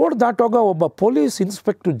 ರೋಡ್ ದಾಟೋಗ ಒಬ್ಬ ಪೊಲೀಸ್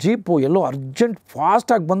ಇನ್ಸ್ಪೆಕ್ಟರ್ ಜೀಪು ಎಲ್ಲೋ ಅರ್ಜೆಂಟ್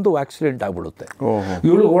ಫಾಸ್ಟಾಗಿ ಬಂದು ಆಕ್ಸಿಡೆಂಟ್ ಆಗಿಬಿಡುತ್ತೆ.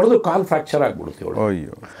 ಇವಳು ಹೊಡೆದು ಕಾಲು ಫ್ರ್ಯಾಕ್ಚರ್ ಆಗಿಬಿಡುತ್ತೆ ಇವಳು.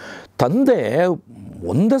 ತಂದೆ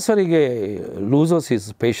ಒಂದೇ ಸರಿಗೆ ಲೂಸಸ್ ಇಸ್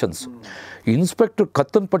ಪೇಷನ್ಸ್. ಇನ್ಸ್ಪೆಕ್ಟರ್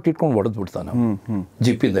ಕತ್ತನ್ ಪಟ್ಟಿ ಇಟ್ಕೊಂಡು ಹೊಡೆದು ಬಿಡ್ತಾನೆ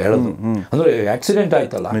ಜೀಪಿಂದ ಹೇಳೋದು. ಅಂದರೆ ಆಕ್ಸಿಡೆಂಟ್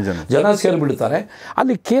ಆಯ್ತಲ್ಲ, ಜನ ಸೇರಿಬಿಡ್ತಾರೆ.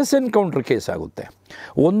 ಅಲ್ಲಿ ಕೇಸ್ ಎನ್ಕೌಂಟ್ರ್ ಕೇಸ್ ಆಗುತ್ತೆ.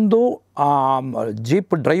 ಒಂದು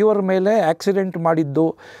ಜೀಪ್ ಡ್ರೈವರ್ ಮೇಲೆ ಆಕ್ಸಿಡೆಂಟ್ ಮಾಡಿದ್ದು,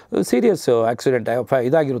 ಸೀರಿಯಸ್ ಆಕ್ಸಿಡೆಂಟ್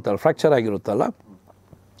ಇದಾಗಿರುತ್ತಲ್ಲ, ಫ್ರ್ಯಾಕ್ಚರ್ ಆಗಿರುತ್ತಲ್ಲ,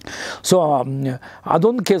 ಸೊ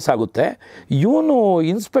ಅದೊಂದು ಕೇಸ್ ಆಗುತ್ತೆ. ಇವನು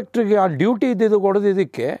ಇನ್ಸ್ಪೆಕ್ಟ್ರಿಗೆ ಆ ಡ್ಯೂಟಿ ಇದ್ದಿದ್ದು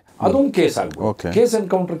ಹೊಡೆದಿದ್ದಕ್ಕೆ ಅದೊಂದು ಕೇಸ್ ಆಗ್ಬಿಡುತ್ತೆ. Case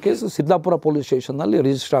encounter case Siddapura police ಸ್ಟೇಷನ್ನಲ್ಲಿ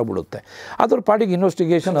register ಆಗಿಬಿಡುತ್ತೆ. ಅದ್ರ ಪಾಡಿಗೆ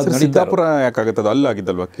ಇನ್ವೆಸ್ಟಿಗೇಷನ್ ಅದು ಸಿದ್ದಾಪುರ ಯಾಕಾಗುತ್ತೆ? ಅದು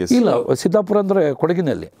ಅಲ್ಲಾಗಿದ್ದಲ್ವಾ ಕೇಸ್? ಇಲ್ಲ, ಸಿದ್ದಾಪುರ ಅಂದರೆ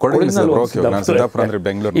ಕೊಡಗಿನಲ್ಲಿ.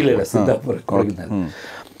 ಇಲ್ಲ, ಸಿದ್ದಾಪುರ ಕೊಡಗಿನಲ್ಲಿ.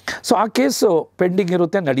 ಸೊ ಆ ಕೇಸು ಪೆಂಡಿಂಗ್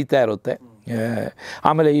ಇರುತ್ತೆ, ನಡೀತಾ ಇರುತ್ತೆ.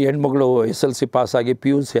 ಆಮೇಲೆ ಈ ಹೆಣ್ಮಗಳು SLC ಪಾಸಾಗಿ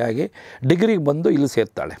PUC ಆಗಿ ಡಿಗ್ರಿಗೆ ಬಂದು ಇಲ್ಲಿ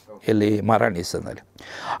ಸೇರ್ತಾಳೆ, ಎಲ್ಲಿ ಮಹಾರಾಣೀಸ್ನಲ್ಲಿ.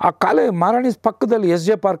 ಆ ಮಹಾರಾಣೀಸ್ ಪಕ್ಕದಲ್ಲಿ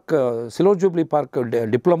SJ park, silver jubilee park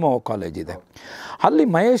diploma college ಇದೆ. ಅಲ್ಲಿ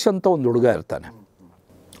ಮಹೇಶ್ ಅಂತ ಒಂದು ಹುಡುಗ ಇರ್ತಾನೆ.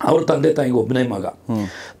 ಅವ್ರ ತಂದೆ ತಾಯಿಗೆ ಒಬ್ಬನೇ ಮಗ.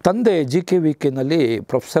 ತಂದೆ GKVKನಲ್ಲಿ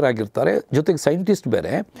ಪ್ರೊಫೆಸರ್ ಆಗಿರ್ತಾರೆ, ಜೊತೆಗೆ ಸೈಂಟಿಸ್ಟ್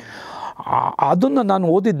ಬೇರೆ. ಅದನ್ನು ನಾನು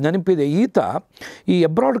ಓದಿದ್ದು ನೆನಪಿದೆ. ಈತ ಈ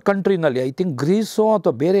ಅಬ್ರಾಡ್ ಕಂಟ್ರಿನಲ್ಲಿ, ಐ ಥಿಂಕ್ ಗ್ರೀಸೋ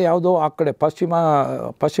ಅಥವಾ ಬೇರೆ ಯಾವುದೋ ಆ ಕಡೆ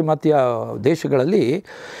ಪಾಶ್ಚಿಮಾತ್ಯ ದೇಶಗಳಲ್ಲಿ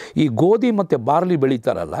ಈ ಗೋಧಿ ಮತ್ತು ಬಾರ್ಲಿ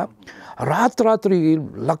ಬೆಳೀತಾರಲ್ಲ, ರಾತ್ರಿ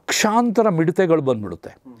ಲಕ್ಷಾಂತರ ಮಿಡತೆಗಳು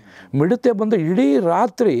ಬಂದ್ಬಿಡುತ್ತೆ. ಮಿಡತೆ ಬಂದು ಇಡೀ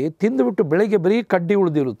ರಾತ್ರಿ ತಿಂದುಬಿಟ್ಟು ಬೆಳಗ್ಗೆ ಬರೀ ಕಡ್ಡಿ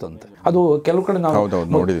ಉಳಿದಿರುತ್ತಂತೆ. ಅದು ಕೆಲವು ಕಡೆ ನಾವು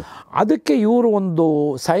ನೋಡಿದ್ವಿ. ಅದಕ್ಕೆ ಇವರು ಒಂದು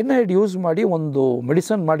ಸೈನೈಡ್ ಯೂಸ್ ಮಾಡಿ ಒಂದು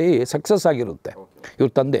ಮೆಡಿಸನ್ ಮಾಡಿ ಸಕ್ಸಸ್ ಆಗಿರುತ್ತೆ ಇವ್ರ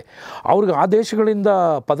ತಂದೆ. ಅವ್ರಿಗೆ ಆ ದೇಶಗಳಿಂದ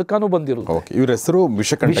ಪದಕನೂ ಬಂದಿರುತ್ತೆ. ಇವ್ರ ಹೆಸರು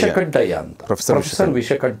ವಿಷಕಂಠಯ್ಯ ಅಂತ, ಪ್ರೊಫೆಸರ್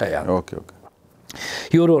ವಿಷಕಂಠಯ್ಯ.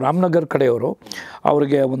 ಇವರು ರಾಮನಗರ್ ಕಡೆಯವರು.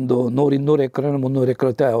 ಅವರಿಗೆ ಒಂದು 100-200 ಎಕರೆ 300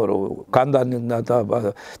 ಎಕರೆ ಅವರು ಖಾನ್ದಾನಿಂದ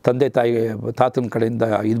ತಂದೆ ತಾಯಿ ತಾತನ ಕಡೆಯಿಂದ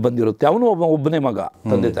ಇದು ಬಂದಿರುತ್ತೆ. ಅವನು ಒಬ್ಬನೇ ಮಗ,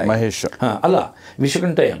 ತಂದೆ ತಾಯಿ ಮಹೇಶ್. ಅಲ್ಲ,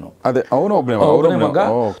 ವಿಷಕಂಠಯ್ಯನು ಅವನು ಒಬ್ಬನೇ ಮಗ.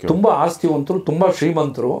 ತುಂಬ ಆಸ್ತಿವಂತರು, ತುಂಬ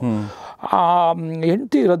ಶ್ರೀಮಂತರು.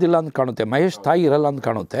 ಹೆಂಡತಿ ಇರೋದಿಲ್ಲ ಅಂತ ಕಾಣುತ್ತೆ, ಮಹೇಶ್ ತಾಯಿ ಇರಲ್ಲ ಅಂತ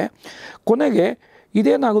ಕಾಣುತ್ತೆ. ಕೊನೆಗೆ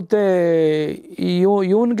ಇದೇನಾಗುತ್ತೆ,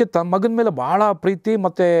 ಇವನಿಗೆ ಮಗನ ಮೇಲೆ ಭಾಳ ಪ್ರೀತಿ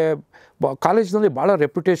ಮತ್ತು ಕಾಲೇಜ್ನಲ್ಲಿ ಭಾಳ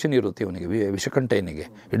ರೆಪ್ಯುಟೇಷನ್ ಇರುತ್ತೆ ಇವನಿಗೆ, ವಿಷಕಂಠಯ್ಯನಿಗೆ,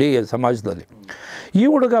 ಇಡೀ ಸಮಾಜದಲ್ಲಿ. ಈ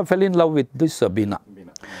ಹುಡುಗ fell in love with this Beena.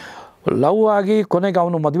 Love ಆಗಿ ಕೊನೆಗೆ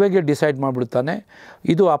ಅವನು ಮದುವೆಗೆ ಡಿಸೈಡ್ ಮಾಡಿಬಿಡ್ತಾನೆ.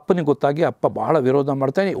 ಇದು ಅಪ್ಪನಿಗೆ ಗೊತ್ತಾಗಿ ಅಪ್ಪ ಭಾಳ ವಿರೋಧ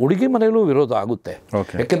ಮಾಡ್ತಾನೆ. ಹುಡುಗಿ ಮನೆಯಲ್ಲೂ ವಿರೋಧ ಆಗುತ್ತೆ.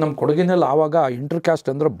 ಯಾಕೆ ನಮ್ಮ ಕೊಡಗಿನಲ್ಲಿ ಆವಾಗ ಇಂಟರ್ ಕ್ಯಾಸ್ಟ್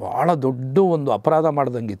ಅಂದರೆ ಭಾಳ ದೊಡ್ಡ ಒಂದು ಅಪರಾಧ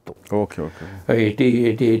ಮಾಡ್ದಂಗಿತ್ತು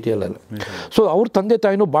 80 ಸೊ ಅವ್ರ ತಂದೆ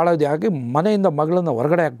ತಾಯಿನೂ ಭಾಳ ಇದಾಗಿ ಮನೆಯಿಂದ ಮಗಳನ್ನು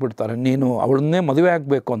ಹೊರಗಡೆ ಹಾಕ್ಬಿಡ್ತಾರೆ. ನೀನು ಅವಳನ್ನೇ ಮದುವೆ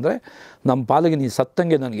ಆಗಬೇಕು ಅಂದರೆ ನಮ್ಮ ಪಾಲಿಗೆ ನೀನು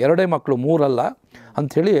ಸತ್ತಂಗೆ, ನನಗೆ 2 ಮಕ್ಕಳು 3 ಅಲ್ಲ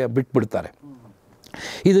ಅಂಥೇಳಿ ಬಿಟ್ಬಿಡ್ತಾರೆ.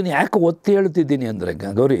 ಇದನ್ನು ಯಾಕೆ ಒತ್ತಿ ಹೇಳ್ತಿದ್ದೀನಿ ಅಂದರೆ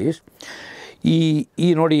ಗೌರೀಶ್, ಈ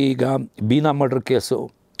ನೋಡಿ ಈಗ ಬೀನಾ ಮರ್ಡರ್ ಕೇಸು,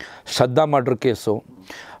 ಶ್ರದ್ಧಾ ಮರ್ಡರ್ ಕೇಸು,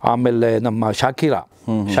 ಆಮೇಲೆ ನಮ್ಮ ಶಾಕಿರ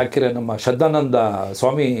ನಮ್ಮ ಶ್ರದ್ಧಾನಂದ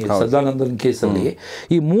ಸ್ವಾಮಿ ಶ್ರದ್ಧಾನಂದನ ಕೇಸಲ್ಲಿ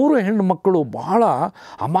ಈ 3 ಹೆಣ್ಣು ಮಕ್ಕಳು ಭಾಳ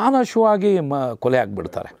ಅಮಾನುಷವಾಗಿ ಕೊಲೆ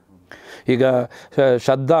ಆಗಿಬಿಡ್ತಾರೆ. ಈಗ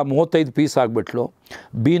ಶ್ರದ್ಧಾ 35 ಪೀಸ್ ಆಗಿಬಿಟ್ಲು,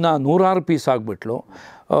 ಬೀನಾ 106 ಪೀಸ್ ಆಗಿಬಿಟ್ಲು,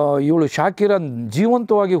 ಇವಳು ಶಾಕಿರ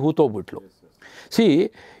ಜೀವಂತವಾಗಿ ಹೂತೋಗ್ಬಿಟ್ಲು.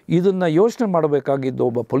 ಇದನ್ನು ಯೋಚನೆ ಮಾಡಬೇಕಾಗಿದ್ದು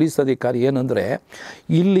ಒಬ್ಬ ಪೊಲೀಸ್ ಅಧಿಕಾರಿ ಏನಂದರೆ,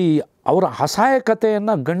 ಇಲ್ಲಿ ಅವರ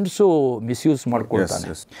ಅಸಹಾಯಕತೆಯನ್ನು ಗಂಡಸು ಮಿಸ್ಯೂಸ್ ಮಾಡ್ಕೊಳ್ತಾನೆ.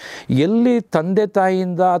 ಎಲ್ಲಿ ತಂದೆ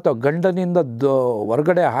ತಾಯಿಯಿಂದ ಅಥವಾ ಗಂಡನಿಂದ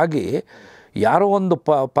ಹೊರಗಡೆ ಆಗಿ ಯಾರೋ ಒಂದು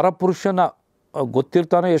ಪರಪುರುಷನ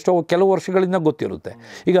ಗೊತ್ತಿರ್ತಾನೆ, ಎಷ್ಟೋ ಕೆಲವು ವರ್ಷಗಳಿಂದ ಗೊತ್ತಿರುತ್ತೆ.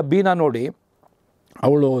 ಈಗ ಬೀನಾ ನೋಡಿ,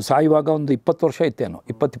 ಅವಳು ಸಾಯುವಾಗ ಒಂದು 20 ವರ್ಷ ಇತ್ತೇನೋ,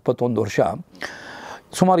 20-21 ವರ್ಷ,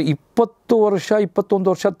 ಸುಮಾರು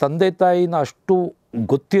 21 ವರ್ಷ ತಂದೆ ತಾಯಿನ ಅಷ್ಟು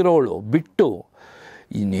ಗೊತ್ತಿರೋಳು ಬಿಟ್ಟು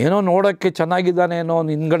ಇನ್ನೇನೋ ನೋಡೋಕ್ಕೆ ಚೆನ್ನಾಗಿದ್ದಾನೇನೋ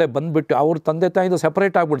ಹಿಂದ್ಗಡೆ ಬಂದುಬಿಟ್ಟು ಅವ್ರ ತಂದೆ ತಾಯಿಯಿಂದ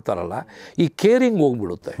ಸಪ್ರೇಟ್ ಆಗಿಬಿಡ್ತಾರಲ್ಲ, ಈ ಕೇರಿಂಗ್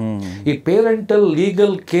ಹೋಗ್ಬಿಡುತ್ತೆ. ಈ ಪೇರೆಂಟಲ್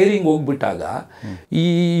ಲೀಗಲ್ ಕೇರಿಂಗ್ ಹೋಗ್ಬಿಟ್ಟಾಗ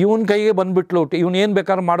ಇವನ ಕೈಗೆ ಬಂದುಬಿಟ್ಲು, ಇವನು ಏನು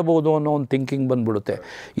ಬೇಕಾದ್ರೂ ಮಾಡ್ಬೋದು ಅನ್ನೋ ಒಂದು ಥಿಂಕಿಂಗ್ ಬಂದುಬಿಡುತ್ತೆ.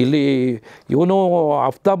 ಇಲ್ಲಿ ಇವನು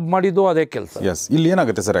ಅಫ್ತಾಬ್ ಮಾಡಿದ್ದು ಅದೇ ಕೆಲಸ. ಇಲ್ಲಿ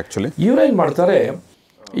ಏನಾಗುತ್ತೆ ಸರ್, ಆ್ಯಕ್ಚುಲಿ ಇವರೇನು ಮಾಡ್ತಾರೆ,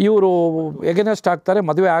 ಇವರು ಎಗನೆಸ್ಟ್ ಆಗ್ತಾರೆ,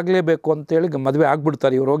 ಮದುವೆ ಆಗಲೇಬೇಕು ಅಂತೇಳಿ ಮದುವೆ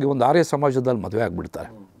ಆಗಿಬಿಡ್ತಾರೆ. ಇವ್ರು ಹೋಗಿ ಒಂದು ಆರ್ಯ ಸಮಾಜದಲ್ಲಿ ಮದುವೆ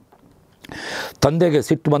ಆಗಿಬಿಡ್ತಾರೆ. ತಂದೆಗೆ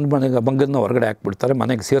ಸಿಟ್ಟು ಬಂಗನ್ನ ಹೊರಗಡೆ ಹಾಕ್ಬಿಡ್ತಾರೆ,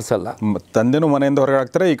 ಮನೆಗೆ ಸೇರಿಸಲ್ಲ. ತಂದೆನೂ ಮನೆಯಿಂದ ಹೊರಗಡೆ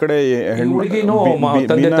ಹಾಕ್ತಾರೆ, ಈ ಕಡೆ ಹುಡುಗಿನೂ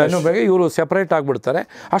ತಂದೆ ತಾಯಿನೂ ಬೇಗ ಇವರು ಸೆಪ್ರೇಟ್ ಆಗಿಬಿಡ್ತಾರೆ.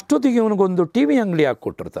 ಅಷ್ಟೊತ್ತಿಗೆ ಇವನಿಗೊಂದು ಟಿ ವಿ ಅಂಗಡಿ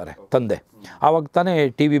ಹಾಕ್ಕೊಟ್ಟಿರ್ತಾರೆ ತಂದೆ. ಆವಾಗ ತಾನೇ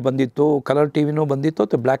ಟಿ ವಿ ಬಂದಿತ್ತು, ಕಲರ್ ಟಿ ವಿನೂ ಬಂದಿತ್ತು,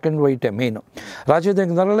 ಮತ್ತು ಬ್ಲ್ಯಾಕ್ ಆ್ಯಂಡ್ ವೈಟೇ ಮೇಯ್ನು.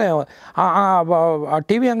 ರಾಜ್ಯದಲ್ಲೇ ಆ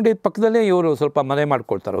ಟಿ ವಿ ಅಂಗಡಿ ಪಕ್ಕದಲ್ಲೇ ಇವರು ಸ್ವಲ್ಪ ಮನೆ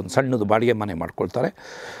ಮಾಡ್ಕೊಳ್ತಾರೆ, ಒಂದು ಸಣ್ಣದು ಬಾಡಿಗೆ ಮನೆ ಮಾಡ್ಕೊಳ್ತಾರೆ.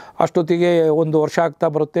 ಅಷ್ಟೊತ್ತಿಗೆ 1 ವರ್ಷ ಆಗ್ತಾ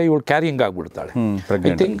ಬರುತ್ತೆ, ಇವಳು carrying ಆಗಿಬಿಡ್ತಾಳೆ.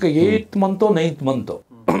 I think 8th ಮಂತೋ 9th ಮಂತೋ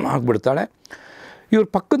ಆಗಿಬಿಡ್ತಾಳೆ. ಇವ್ರ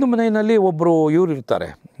ಪಕ್ಕದ ಮನೆಯಲ್ಲಿ ಒಬ್ಬರು ಇವ್ರು ಇರ್ತಾರೆ,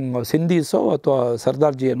 ಸಿಂಧೀಸೋ ಅಥವಾ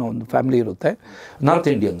ಸರ್ದಾರ್ಜಿ ಅನ್ನೋ ಒಂದು ಫ್ಯಾಮಿಲಿ ಇರುತ್ತೆ, ನಾರ್ತ್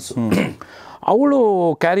ಇಂಡಿಯನ್ಸು. ಅವಳು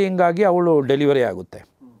ಕ್ಯಾರಿಯಿಂಗ್ ಆಗಿ ಅವಳು ಡೆಲಿವರಿ ಆಗುತ್ತೆ.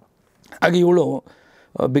 ಹಾಗೆ ಇವಳು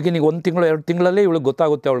ಬಿಗಿನಿಂಗ್ 1 ತಿಂಗಳು 2 ತಿಂಗಳಲ್ಲೇ ಇವಳು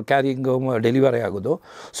ಗೊತ್ತಾಗುತ್ತೆ ಅವಳು ಕ್ಯಾರಿಂಗ್ ಡೆಲಿವರಿ ಆಗೋದು.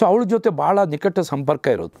 ಸೊ ಅವಳ ಜೊತೆ ಭಾಳ ನಿಕಟ ಸಂಪರ್ಕ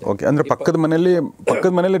ಇರುತ್ತೆ. ಓಕೆ, ಅಂದರೆ ಪಕ್ಕದ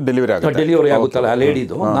ಮನೇಲಿ ಡೆಲಿವರಿ ಆಗುತ್ತಲ್ಲ ಆ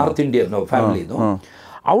ಲೇಡಿದು, ನಾರ್ತ್ ಇಂಡಿಯನ್ ಫ್ಯಾಮಿಲಿದು.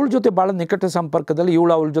 ಅವಳ ಜೊತೆ ಭಾಳ ನಿಕಟ ಸಂಪರ್ಕದಲ್ಲಿ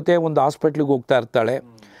ಇವಳು ಅವಳ ಜೊತೆ ಒಂದು ಹಾಸ್ಪಿಟ್ಲಿಗೆ ಹೋಗ್ತಾ ಇರ್ತಾಳೆ.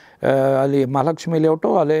 ಅಲ್ಲಿ ಮಹಾಲಕ್ಷ್ಮಿ ಲೇಔಟು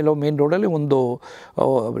ಅಲ್ಲೆಲ್ಲೋ ಮೇನ್ ರೋಡಲ್ಲಿ ಒಂದು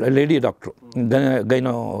ಲೇಡಿ ಡಾಕ್ಟ್ರು,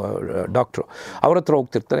 ಗೈನೋ ಡಾಕ್ಟ್ರು, ಅವ್ರ ಹತ್ರ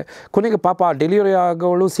ಹೋಗ್ತಿರ್ತಾರೆ. ಕೊನೆಗೆ ಪಾಪ ಆ ಡೆಲಿವರಿ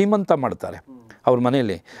ಆಗೋಳು ಸೀಮಂತ ಮಾಡ್ತಾರೆ ಅವ್ರ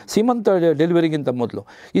ಮನೆಯಲ್ಲಿ. ಸೀಮಂತ ಡೆಲಿವರಿಗಿಂತ ಮೊದಲು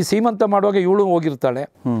ಈ ಸೀಮಂತ ಮಾಡುವಾಗ ಇವಳು ಹೋಗಿರ್ತಾಳೆ,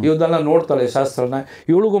 ಇವನ್ನೆಲ್ಲ ನೋಡ್ತಾಳೆ ಶಾಸ್ತ್ರನ.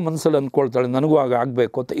 ಇವಳಿಗೂ ಮನಸ್ಸಲ್ಲಿ ಅಂದ್ಕೊಳ್ತಾಳೆ ನನಗೂ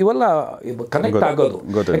ಆಗಬೇಕು ಅಂತ. ಇವೆಲ್ಲ ಕನೆಕ್ಟ್ ಆಗೋದು,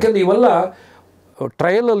 ಯಾಕೆಂದರೆ ಇವೆಲ್ಲ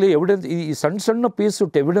ಟ್ರಯಲಲ್ಲಿ ಎವಿಡೆನ್ಸ್, ಈ ಸಣ್ಣ ಪೀಸು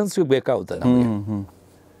ಎವಿಡೆನ್ಸ್ಗೆ ಬೇಕಾಗುತ್ತೆ ನಮಗೆ.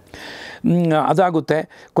 ಅದಾಗುತ್ತೆ.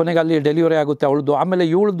 ಕೊನೆಗೆ ಅಲ್ಲಿ ಡೆಲಿವರಿ ಆಗುತ್ತೆ ಅವಳದು. ಆಮೇಲೆ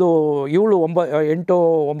ಇವಳು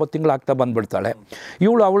 8-9 ತಿಂಗಳಾಗ್ತಾ ಬಂದುಬಿಡ್ತಾಳೆ.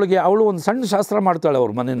 ಅವಳು ಒಂದು ಸಣ್ಣ ಶಾಸ್ತ್ರ ಮಾಡ್ತಾಳೆ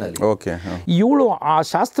ಅವ್ರ ಮನೆಯಲ್ಲಿ. ಇವಳು ಆ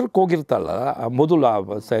ಶಾಸ್ತ್ರಕ್ಕೆ ಹೋಗಿರ್ತಾಳ ಮೊದಲು,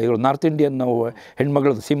 ಇವರು ನಾರ್ತ್ ಇಂಡಿಯನ್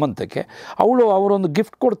ಹೆಣ್ಮಗಳದ್ದು ಸೀಮಂತಕ್ಕೆ. ಅವರೊಂದು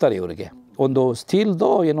ಗಿಫ್ಟ್ ಕೊಡ್ತಾರೆ ಇವರಿಗೆ, ಒಂದು ಸ್ಟೀಲ್ದು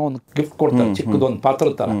ಏನೋ ಒಂದು ಗಿಫ್ಟ್ ಕೊಡ್ತಾರೆ, ಚಿಕ್ಕದೊಂದು ಪಾತ್ರ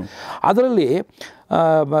ಥರ. ಅದರಲ್ಲಿ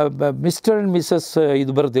ಮಿಸ್ಟರ್ ಆ್ಯಂಡ್ ಮಿಸಸ್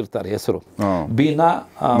ಇದು ಬರೆದಿರ್ತಾರೆ ಹೆಸರು, ಬೀನಾ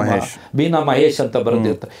ಮಹೇಶ್ ಅಂತ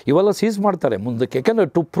ಬರೆದಿರ್ತಾರೆ. ಇವೆಲ್ಲ ಸೀಸ್ ಮಾಡ್ತಾರೆ ಮುಂದಕ್ಕೆ, ಯಾಕೆಂದರೆ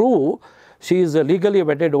to prove she is legally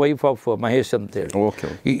wedded wife of Mahesh ಅಂತೇಳಿ.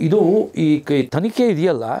 ಇದು ಈ ತನಿಖೆ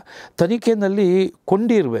ಇದೆಯಲ್ಲ, ತನಿಖೆಯಲ್ಲಿ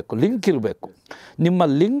ಕೊಂಡಿ ಇರಬೇಕು, ಲಿಂಕ್ ಇರಬೇಕು. ನಿಮ್ಮ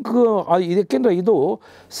ಲಿಂಕ್ ಇದಕ್ಕೆಂದರೆ ಇದು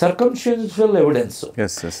ಸರ್ಕಮ್ಸ್ಟೆನ್ಷಿಯಲ್ ಎವಿಡೆನ್ಸು.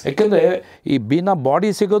 ಯಾಕೆಂದರೆ ಈ ಬೀನಾ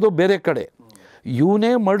ಬಾಡಿ ಸಿಗೋದು ಬೇರೆ ಕಡೆ,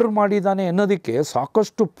 ಇವನೇ ಮರ್ಡರ್ ಮಾಡಿದ್ದಾನೆ ಅನ್ನೋದಕ್ಕೆ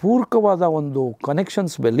ಸಾಕಷ್ಟು ಪೂರಕವಾದ ಒಂದು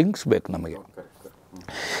ಕನೆಕ್ಷನ್ಸ್ ಲಿಂಕ್ಸ್ ಬೇಕು ನಮಗೆ.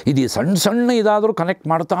 ಇದು ಸಣ್ಣ ಇದಾದರೂ ಕನೆಕ್ಟ್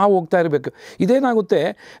ಮಾಡ್ತಾ ಹೋಗ್ತಾ ಇರಬೇಕು. ಇದೇನಾಗುತ್ತೆ,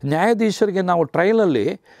 ನ್ಯಾಯಾಧೀಶರಿಗೆ ನಾವು ಟ್ರಯಲಲ್ಲಿ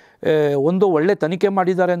ಒಂದು ಒಳ್ಳೆ ತನಿಖೆ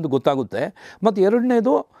ಮಾಡಿದ್ದಾರೆ ಎಂದು ಗೊತ್ತಾಗುತ್ತೆ. ಮತ್ತು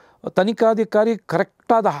ಎರಡನೇದು, ತನಿಖಾಧಿಕಾರಿ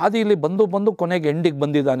ಕರೆಕ್ಟಾದ ಹಾದಿಯಲ್ಲಿ ಬಂದು ಕೊನೆಗೆ ಎಂಡಿಗೆ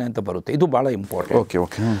ಬಂದಿದ್ದಾನೆ ಅಂತ ಬರುತ್ತೆ. ಇದು ಭಾಳ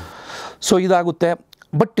ಇಂಪಾರ್ಟೆಂಟ್. ಸೊ ಇದಾಗುತ್ತೆ.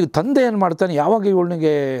 ಬಟ್ ತಂದೆ ಏನು ಮಾಡ್ತಾನೆ, ಯಾವಾಗ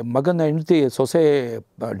ಇವಳಿಗೆ ಮಗನ ಹೆಂಡತಿ ಸೊಸೆ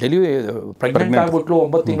ಪ್ರೆಗ್ನೆಂಟ್ ಆಗಿಬಿಟ್ಲು,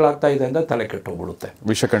 9 ತಿಂಗಳಾಗ್ತಾ ಇದೆ ಅಂತ ತಲೆ ಕೆಟ್ಟೋಗ್ಬಿಡುತ್ತೆ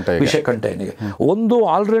ವಿಷಕಂಠನಿಗೆ. ಒಂದು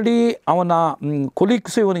ಆಲ್ರೆಡಿ ಅವನ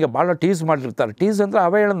ಕೊಲೀಗ್ಸ್ ಇವನಿಗೆ ಭಾಳ ಟೀಸ್ ಮಾಡಿರ್ತಾರೆ. ಟೀಸ್ ಅಂದರೆ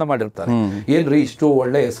ಅವಹೇಳನ ಮಾಡಿರ್ತಾರೆ. ಏನ್ರಿ ಇಷ್ಟು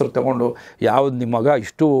ಒಳ್ಳೆ ಹೆಸರು ತಗೊಂಡು, ಯಾವ್ದು ನಿಮ್ಮ ಮಗ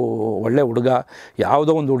ಇಷ್ಟು ಒಳ್ಳೆ ಹುಡುಗ,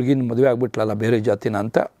 ಯಾವುದೋ ಒಂದು ಹುಡುಗಿನ ಮದುವೆ ಆಗಿಬಿಟ್ಲಲ್ಲ ಬೇರೆ ಜಾತಿನ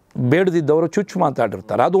ಅಂತ ಬೇಡದಿದ್ದವರು ಚುಚ್ಚು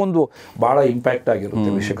ಮಾತಾಡಿರ್ತಾರೆ. ಅದು ಒಂದು ಭಾಳ ಇಂಪ್ಯಾಕ್ಟ್ ಆಗಿರುತ್ತೆ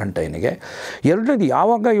ವಿಷಕಂಠನಿಗೆ. ಎರಡನೇದು,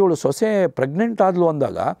 ಯಾವಾಗ ಇವಳು ಸೊಸೆ ಪ್ರೆಗ್ನೆಂಟ್ ಆದ್ಲು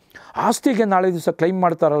ಅಂದಾಗ ಆಸ್ತಿಗೆ ನಾಳೆ ದಿವಸ ಕ್ಲೈಮ್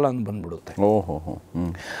ಮಾಡ್ತಾರಲ್ಲ ಅಂತ ಬಂದ್ಬಿಡುತ್ತೆ.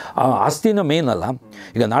 ಆಸ್ತಿನ ಮೇನ್ ಅಲ್ಲ.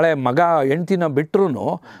 ಈಗ ನಾಳೆ ಮಗ ಹೆಂಡ್ತಿನ ಬಿಟ್ಟರು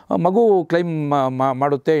ಮಗು ಕ್ಲೈಮ್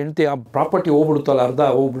ಮಾಡುತ್ತೆ, ಹೆಂಡ್ತಿ ಆ ಪ್ರಾಪರ್ಟಿ ಹೋಗ್ಬಿಡುತ್ತಲ್ಲ, ಅರ್ಧ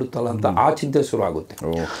ಹೋಗ್ಬಿಡುತ್ತಲ್ಲ ಅಂತ ಆ ಚಿಂತೆ ಶುರು ಆಗುತ್ತೆ.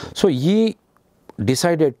 ಸೊ ಈ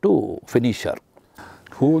decided to finish Har.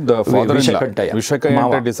 Who the father-in-law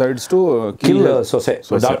Vishakanta decides to kill ಸೊಸೆ,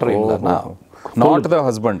 daughter-in-law. Not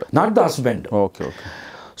the husband. Okay okay.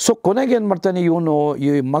 So ಕೊನೆಗೆ ಏನು ಮಾಡ್ತಾನೆ ಇವನು, ಈ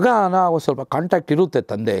ಮಗನ ಸ್ವಲ್ಪ ಕಾಂಟ್ಯಾಕ್ಟ್ ಇರುತ್ತೆ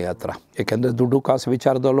ತಂದೆ ಹತ್ರ, ಯಾಕೆಂದರೆ ದುಡ್ಡು ಕಾಸು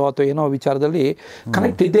ವಿಚಾರದಲ್ಲೋ ಅಥವಾ ಏನೋ ವಿಚಾರದಲ್ಲಿ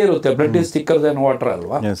ಕನೆಕ್ಟ್ ಇದ್ದೇ ಇರುತ್ತೆ. Blood is thicker then water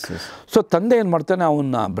ಅಲ್ವಾ. ಸೊ ತಂದೆ ಏನು ಮಾಡ್ತಾನೆ,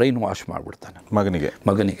 ಅವನ್ನ ಬ್ರೈನ್ ವಾಶ್ ಮಾಡಿಬಿಡ್ತಾನೆ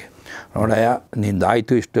ಮಗನಿಗೆ. ನೋಡಯ್ಯ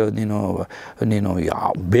ನಿಂದಾಯಿತು ಇಷ್ಟು, ನೀನು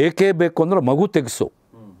ಬೇಕೇ ಬೇಕು ಅಂದ್ರೆ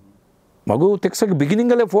ಮಗು ತೆಗ್ಸೋಕ್ಕೆ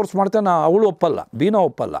ಬಿಗಿನಿಂಗಲ್ಲೇ ಫೋರ್ಸ್ ಮಾಡ್ತಾನೆ. ಅವಳು ಒಪ್ಪಲ್ಲ, ಬೀನಾ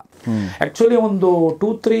ಒಪ್ಪಲ್ಲ. ಆ್ಯಕ್ಚುಲಿ ಒಂದು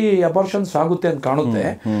 2-3 ಅಬಾರ್ಷನ್ಸ್ ಆಗುತ್ತೆ ಅಂತ ಕಾಣುತ್ತೆ.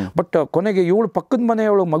 ಬಟ್ ಕೊನೆಗೆ ಇವಳು ಪಕ್ಕದ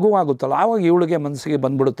ಮನೆಯವಳು ಮಗು ಆಗುತ್ತಲ್ಲ, ಆವಾಗ ಇವಳಿಗೆ ಮನಸ್ಸಿಗೆ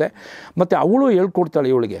ಬಂದ್ಬಿಡುತ್ತೆ. ಮತ್ತು ಅವಳು ಹೇಳ್ಕೊಡ್ತಾಳೆ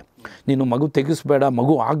ಇವಳಿಗೆ, ನೀನು ಮಗು ತೆಗಿಸ್ಬೇಡ,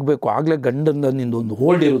 ಮಗು ಆಗಬೇಕು, ಆಗಲೇ ಗಂಡಂದ ನಿಂದೊಂದು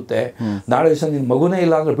ಹೋಲ್ಡ್ ಇರುತ್ತೆ. ನಾಳೆ ದಿವಸ ನಿನ್ನ ಮಗುನೇ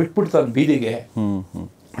ಇಲ್ಲ ಅಂದರೆ ಬಿಟ್ಬಿಡ್ತಾನೆ ಬೀದಿಗೆ,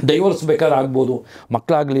 ಡೈವರ್ಸ್ ಬೇಕಾದ್ರೆ ಆಗ್ಬೋದು,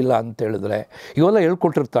 ಮಕ್ಕಳಾಗಲಿಲ್ಲ ಅಂತ ಹೇಳಿದ್ರೆ ಇವೆಲ್ಲ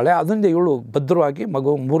ಹೇಳ್ಕೊಟ್ಟಿರ್ತಾಳೆ. ಅದರಿಂದ ಇವಳು ಭದ್ರವಾಗಿ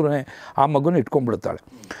ಆ ಮಗುನ ಇಟ್ಕೊಂಡ್ಬಿಡ್ತಾಳೆ.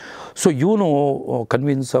 ಸೊ ಇವನು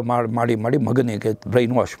ಕನ್ವಿನ್ಸ್ ಮಾಡಿ ಮಗನಿಗೆ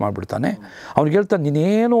ಬ್ರೈನ್ ವಾಶ್ ಮಾಡಿಬಿಡ್ತಾನೆ. ಅವ್ನಿಗೆ ಹೇಳ್ತಾನೆ,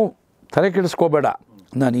 ನೀನೇನು ತಲೆ ಕೆಡಿಸ್ಕೋಬೇಡ,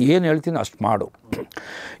 ನಾನು ಏನು ಹೇಳ್ತೀನಿ ಅಷ್ಟು ಮಾಡು.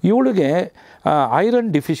 ಇವಳಿಗೆ ಐರನ್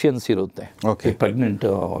ಡಿಫಿಷಿಯನ್ಸಿ ಇರುತ್ತೆ ಪ್ರೆಗ್ನೆಂಟ್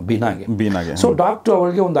ಬೀನಾಗೆ. ಸೊ ಡಾಕ್ಟ್ರು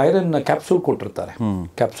ಅವಳಿಗೆ ಒಂದು ಐರನ್ ಕ್ಯಾಪ್ಸೂಲ್ ಕೊಟ್ಟಿರ್ತಾರೆ.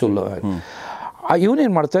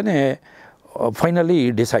 ಇವನೇನು ಮಾಡ್ತಾನೆ, ಫೈನಲಿ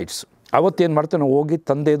ಡಿಸೈಡ್ಸ್. ಅವತ್ತೇನು ಮಾಡ್ತಾನೆ, ಹೋಗಿ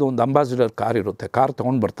ತಂದೆದು ಒಂದು ಅಂಬಾಸಿಡರ್ ಕಾರ್ ಇರುತ್ತೆ, ಕಾರ್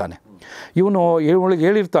ತೊಗೊಂಡು ಬರ್ತಾನೆ. ಇವಳಿಗೆ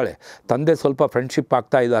ಹೇಳಿರ್ತಾಳೆ, ತಂದೆ ಸ್ವಲ್ಪ ಫ್ರೆಂಡ್ಶಿಪ್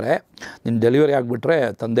ಆಗ್ತಾ ಇದ್ದಾರೆ, ನಿನ್ನ ಡೆಲಿವರಿ ಆಗಿಬಿಟ್ರೆ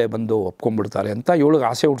ತಂದೆ ಬಂದು ಒಪ್ಕೊಂಡ್ಬಿಡ್ತಾರೆ ಅಂತ ಇವಳಿಗೆ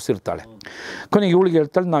ಆಸೆ ಹುಡ್ಸಿರ್ತಾಳೆ. ಕೊನೆಗೆ ಇವಳಿಗೆ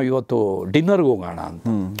ಹೇಳ್ತಾಳೆ, ನಾವು ಇವತ್ತು ಡಿನ್ನರ್ಗೆ ಹೋಗೋಣ ಅಂತ.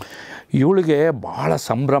 ಇವಳಿಗೆ ಭಾಳ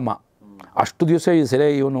ಸಂಭ್ರಮ. ಅಷ್ಟು ದಿವಸ ಈ ಸರಿ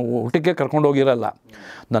ಇವನು ಊಟಕ್ಕೆ ಕರ್ಕೊಂಡೋಗಿರಲ್ಲ.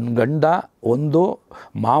 ನನ್ನ ಗಂಡ ಒಂದು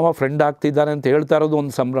ಮಾವ ಫ್ರೆಂಡ್ ಆಗ್ತಿದ್ದಾನೆ ಅಂತ ಹೇಳ್ತಾ ಇರೋದು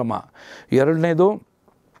ಒಂದು ಸಂಭ್ರಮ, ಎರಡನೇದು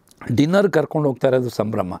ಡಿನ್ನರ್ ಕರ್ಕೊಂಡು ಹೋಗ್ತಾ ಇರೋದು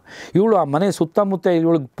ಸಂಭ್ರಮ. ಇವಳು ಆ ಮನೆ ಸುತ್ತಮುತ್ತ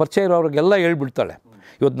ಇವಳಿಗೆ ಪರಿಚಯ ಇರೋರಿಗೆಲ್ಲ ಹೇಳ್ಬಿಡ್ತಾಳೆ,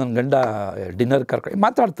 ಇವತ್ತು ನನ್ನ ಗಂಡ ಡಿನ್ನರ್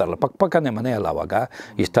ಮಾತಾಡ್ತಾರಲ್ಲ, ಪಕ್ಕನೇ ಮನೆ ಅಲ್ಲ ಅವಾಗ,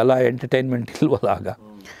 ಇಷ್ಟೆಲ್ಲ ಎಂಟರ್ಟೈನ್ಮೆಂಟ್ ಇಲ್ವಲ್ಲ ಆಗ.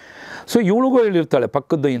 ಸೊ ಇವಳಿಗೂ ಹೇಳಿರ್ತಾಳೆ,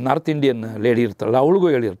 ಪಕ್ಕದ ನಾರ್ತ್ ಇಂಡಿಯನ್ ಲೇಡಿ ಇರ್ತಾಳೆ, ಅವಳಿಗೂ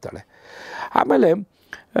ಹೇಳಿರ್ತಾಳೆ. ಆಮೇಲೆ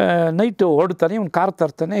ನೈಟು ಹೊರಡ್ತಾನೆ, ಇವನು ಕಾರ್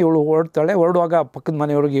ತರ್ತಾನೆ, ಇವಳು ಹೊರಡುವಾಗ ಪಕ್ಕದ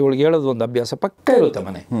ಮನೆಯವ್ರಿಗೆ ಇವಳಿಗೆ ಹೇಳೋದು ಒಂದು ಅಭ್ಯಾಸ, ಪಕ್ಕ ಇರುತ್ತೆ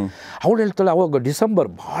ಮನೆ. ಅವಳು ಹೇಳ್ತಾಳೆ, ಅವಾಗ ಡಿಸೆಂಬರ್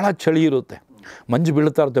ಭಾಳ ಚಳಿ ಇರುತ್ತೆ, ಮಂಜು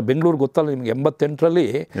ಬೀಳ್ತಾ ಇರುತ್ತೆ. ಬೆಂಗಳೂರು ಗೊತ್ತಲ್ಲ ನಿಮ್ಗೆ, 88ರಲ್ಲಿ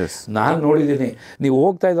ನಾನು ನೋಡಿದ್ದೀನಿ. ನೀವು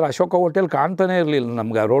ಹೋಗ್ತಾ ಇದ್ರೆ ಅಶೋಕ ಹೋಟೆಲ್ ಕಾಣ್ತಾನೆ ಇರಲಿಲ್ಲ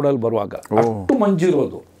ನಮ್ಗೆ ರೋಡಲ್ಲಿ ಬರುವಾಗ, ಅಷ್ಟು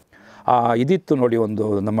ಮಂಜಿರೋದು. ಇದಿತ್ತು ನೋಡಿ, ಒಂದು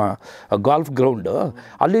ನಮ್ಮ ಗಾಲ್ಫ್ ಗ್ರೌಂಡ್,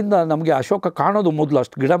 ಅಲ್ಲಿಂದ ನಮಗೆ ಅಶೋಕ ಕಾಣೋದು ಮೊದಲು.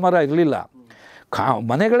 ಅಷ್ಟು ಗಿಡ ಮರ ಇರಲಿಲ್ಲ,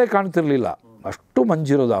 ಮನೆಗಳೇ ಕಾಣ್ತಿರ್ಲಿಲ್ಲ, ಅಷ್ಟು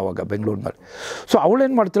ಮಂಜಿರೋದು ಆವಾಗ ಬೆಂಗಳೂರಿನಲ್ಲಿ. ಸೊ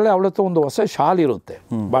ಅವಳೇನು ಮಾಡ್ತಾಳೆ, ಅವಳ ಹತ್ರ ಒಂದು ಹೊಸ ಶಾಲ್ ಇರುತ್ತೆ,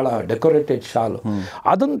 ಭಾಳ ಡೆಕೋರೇಟೆಡ್ ಶಾಲು,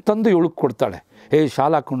 ಅದನ್ನು ತಂದು ಇವಳಿಗೆ ಕೊಡ್ತಾಳೆ.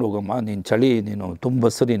 ಶಾಲ್ ಹಾಕ್ಕೊಂಡು ಹೋಗಮ್ಮ, ನೀನು ಚಳಿ, ನೀನು ತುಂಬ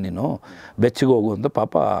ಸರಿ, ನೀನು ಬೆಚ್ಚಗೆ ಹೋಗು ಅಂತ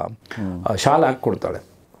ಪಾಪ ಶಾಲ್ ಹಾಕ್ಕೊಡ್ತಾಳೆ.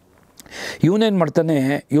 ಇವನೇನು ಮಾಡ್ತಾನೆ,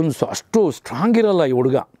 ಇವನು ಅಷ್ಟು ಸ್ಟ್ರಾಂಗ್ ಇರಲ್ಲ ಈ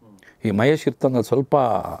ಹುಡುಗ, ಈ ಮಹೇಶ್ ಇರ್ತಾನೆ ಸ್ವಲ್ಪ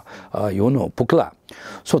ಇವನು ಪುಕ್ಲ.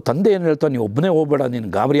 ಸೊ ತಂದೆ ಏನು ಹೇಳ್ತಾನೆ, ನೀವು ಒಬ್ಬನೇ ಹೋಗ್ಬೇಡ, ನೀನು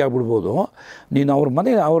ಗಾಬರಿ ಆಗ್ಬಿಡ್ಬೋದು, ನೀನು ಅವ್ರ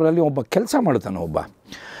ಮನೆ ಅವರಲ್ಲಿ ಒಬ್ಬ ಕೆಲಸ ಮಾಡ್ತಾನೆ, ಒಬ್ಬ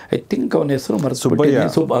ಐ ಥಿಂಕ್ ಅವನ ಹೆಸರು ಮರೆಸ್ಬಿಟ್ಟಿದ್ದೀನಿ,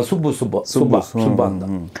 ಸುಬ್ಬ ಅಂತ.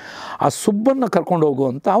 ಆ ಸುಬ್ಬನ್ನು ಕರ್ಕೊಂಡು ಹೋಗು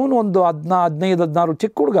ಅಂತ. ಅವನು ಒಂದು 15-16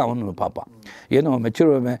 ಚಿಕ್ಕ ಹುಡುಗ, ಅವನು ಪಾಪ ಏನೋ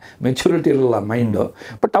ಮೆಚುರಿಟಿ ಇರಲ್ಲ ಮೈಂಡು,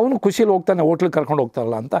 ಬಟ್ ಅವನು ಖುಷಿಲಿ ಹೋಗ್ತಾನೆ, ಹೋಟ್ಲಿಗೆ ಕರ್ಕೊಂಡು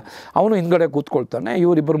ಹೋಗ್ತಾರಲ್ಲ ಅಂತ. ಅವನು ಹಿಂದ್ಗಡೆ ಕೂತ್ಕೊಳ್ತಾನೆ,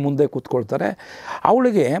 ಇವರಿಬ್ಬರು ಮುಂದೆ ಕೂತ್ಕೊಳ್ತಾರೆ.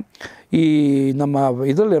 ಅವಳಿಗೆ ಈ ನಮ್ಮ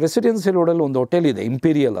ಇದರಲ್ಲಿ ರೆಸಿಡೆನ್ಸಿ ರೋಡಲ್ಲಿ ಒಂದು ಹೋಟೆಲ್ ಇದೆ,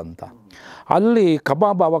 ಇಂಪೀರಿಯಲ್ ಅಂತ. ಅಲ್ಲಿ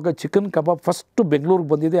ಕಬಾಬ್, ಆವಾಗ ಚಿಕನ್ ಕಬಾಬ್ ಫಸ್ಟು ಬೆಂಗಳೂರಿಗೆ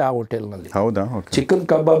ಬಂದಿದೆ ಆ ಹೋಟೆಲ್ನಲ್ಲಿ. ಹೌದಾ? ಚಿಕನ್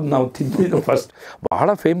ಕಬಾಬ್ ನಾವು ತಿಂದಿದ್ದು ಫಸ್ಟ್, ಭಾಳ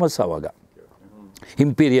ಫೇಮಸ್ ಆವಾಗ,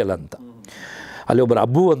 ಇಂಪೀರಿಯಲ್ ಅಂತ. ಅಲ್ಲಿ ಒಬ್ಬರು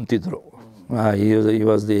ಅಬ್ಬು ಅಂತಿದ್ರು, ಈ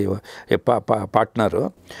ವಾಸ್ ದಿ ಪಾರ್ಟ್ನರು.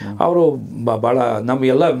 ಅವರು ಭಾಳ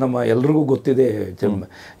ನಮ್ಮ ಎಲ್ರಿಗೂ ಗೊತ್ತಿದೆ,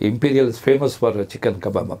 ಇಂಪೀರಿಯಲ್ಸ್ ಫೇಮಸ್ ಫಾರ್ ಚಿಕನ್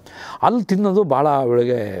ಕಬಾಬ್. ಅಲ್ಲಿ ತಿನ್ನೋದು ಭಾಳ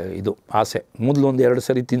ಅವಳಿಗೆ ಇದು ಆಸೆ. ಮೊದಲು 1-2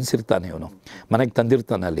 ಸರಿ ತಿನ್ನಿಸಿರ್ತಾನೆ ಇವನು, ಮನೆಗೆ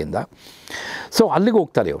ತಂದಿರ್ತಾನೆ ಅಲ್ಲಿಂದ. ಸೊ ಅಲ್ಲಿಗೆ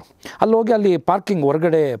ಹೋಗ್ತಾರೆ ಇವರು. ಅಲ್ಲಿ ಹೋಗಿ ಅಲ್ಲಿ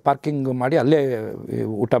ಹೊರಗಡೆ ಪಾರ್ಕಿಂಗ್ ಮಾಡಿ ಅಲ್ಲೇ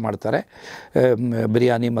ಊಟ ಮಾಡ್ತಾರೆ.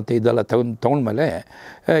 ಬಿರಿಯಾನಿ ಮತ್ತು ಇದೆಲ್ಲ ತೊಗೊಂಡ್ಮೇಲೆ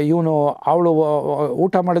ಅವಳು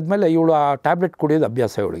ಊಟ ಮಾಡಿದ್ಮೇಲೆ ಇವಳು ಆ ಟ್ಯಾಬ್ಲೆಟ್ ಕುಡಿಯೋದು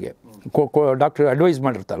ಅಭ್ಯಾಸ ಇವಳಿಗೆ. ಡಾಕ್ಟ್ರ್ ಅಡ್ವೈಸ್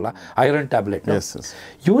ಮಾಡಿರ್ತಾರಲ್ಲ, ಐರನ್ ಟ್ಯಾಬ್ಲೆಟ್.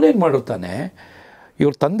 ಇವನೇನು ಮಾಡಿರ್ತಾನೆ,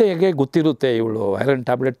 ಇವ್ರ ತಂದೆಗೆ ಗೊತ್ತಿರುತ್ತೆ ಇವಳು ಐರನ್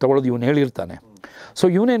ಟ್ಯಾಬ್ಲೆಟ್ ತೊಗೊಳೋದು, ಇವನು ಹೇಳಿರ್ತಾನೆ. ಸೊ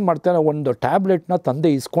ಇವನೇನು ಮಾಡ್ತಾನೆ, ಒಂದು ಟ್ಯಾಬ್ಲೆಟ್ನ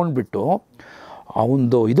ತಂದೆ ಇಸ್ಕೊಂಡ್ಬಿಟ್ಟು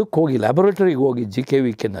ಅವನದು ಇದಕ್ಕೆ ಹೋಗಿ ಲ್ಯಾಬೊರೇಟರಿಗೆ ಹೋಗಿ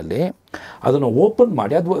GKVKನಲ್ಲಿ ಅದನ್ನು ಓಪನ್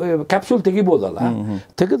ಮಾಡಿ, ಅದು ಕ್ಯಾಪ್ಸೂಲ್ ತೆಗಿಬೋದಲ್ಲ,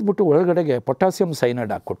 ತೆಗೆದುಬಿಟ್ಟು ಒಳಗಡೆಗೆ potassium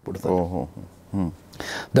cyanide ಹಾಕ್ಕೊಟ್ಬಿಡ್ತಾರೆ.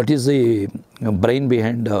 That is the brain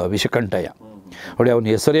behind ವಿಷಕಂಠಯ. ನೋಡಿ, ಅವನ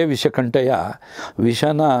ಹೆಸರೇ ವಿಷಕಂಠಯ.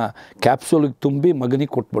 ವಿಷನ ಕ್ಯಾಪ್ಸೂಲಿಗೆ ತುಂಬಿ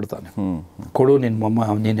ಮಗನಿಗೆ ಕೊಟ್ಬಿಡ್ತಾನೆ, ಕೊಡು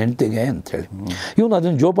ನಿನ್ನ ಹೆಂಡ್ತಿಗೆ ಅಂಥೇಳಿ. ಇವನು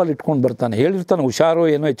ಅದನ್ನು ಜೋಬಲ್ಲಿ ಇಟ್ಕೊಂಡು ಬರ್ತಾನೆ, ಹೇಳಿರ್ತಾನೆ ಹುಷಾರು,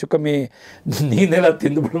 ಏನೋ ಹೆಚ್ಚು ಕಮ್ಮಿ ನೀನೆಲ್ಲ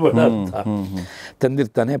ತಿಂದುಬಿಡ್ಬೇಡ ಅಂತ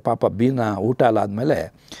ತಂದಿರ್ತಾನೆ. ಪಾಪ ಬೀನ ಊಟ ಎಲ್ಲ ಆದಮೇಲೆ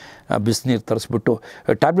ಬಿಸಿನೀರು ತರಿಸ್ಬಿಟ್ಟು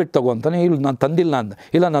ಟ್ಯಾಬ್ಲೆಟ್ ತಗೋ ಅಂತಾನೆ. ನಾನು ತಂದಿಲ್ಲ ಅಂದ.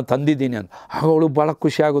 ಇಲ್ಲ, ನಾನು ತಂದಿದ್ದೀನಿ ಅಂತ. ಆಗ ಅವಳು ಭಾಳ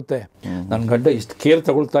ಖುಷಿ ಆಗುತ್ತೆ, ನನ್ನ ಗಂಡ ಇಷ್ಟು ಕೇರ್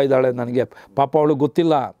ತಗೊಳ್ತಾ ಇದ್ದಾಳೆ ನನಗೆ. ಪಾಪ ಅವಳಿಗೆ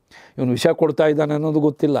ಗೊತ್ತಿಲ್ಲ ಇವನು ವಿಷ ಕೊಡ್ತಾ ಇದ್ದಾನೆ ಅನ್ನೋದು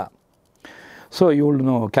ಗೊತ್ತಿಲ್ಲ. ಸೊ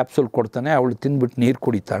ಇವಳನ್ನು ಕ್ಯಾಪ್ಸೂಲ್ ಕೊಡ್ತಾನೆ, ಅವಳು ತಿಂದ್ಬಿಟ್ಟು ನೀರು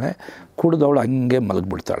ಕುಡಿತಾಳೆ, ಕುಡಿದು ಅವಳು ಹಂಗೆ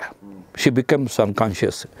ಮಲಗಿಬಿಡ್ತಾಳೆ. She becomes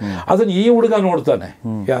unconscious. ಅದನ್ನು ಈ ಹುಡುಗ ನೋಡ್ತಾನೆ,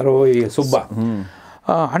 ಯಾರೋ ಈ ಸುಬ್ಬ.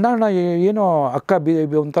 ಅಣ್ಣ ಅಣ್ಣ ಏನೋ ಅಕ್ಕ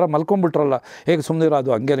ಒಂಥರ ಮಲ್ಕೊಂಡ್ಬಿಟ್ರಲ್ಲ, ಹೇಗೆ ಸುಮ್ಮನಿರೋ,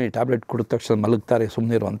 ಅದು ಹಂಗೇನೆ ಟ್ಯಾಬ್ಲೆಟ್ ಕುಡಿದ ತಕ್ಷಣ ಮಲಗ್ತಾರೆ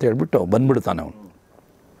ಸುಮ್ಮನಿರೋ ಅಂತ ಹೇಳ್ಬಿಟ್ಟು ಬಂದ್ಬಿಡ್ತಾನೆ ಅವನು.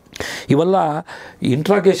 ಇವೆಲ್ಲ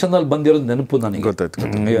ಇಂಟ್ರಾಗೇಷನಲ್ಲಿ ಬಂದಿರೋದು ನೆನಪು ನನಗೆ.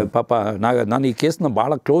 ಗೊತ್ತಾಯ್ತು ಪಾಪ ನಾನು ಈ ಕೇಸ್ನ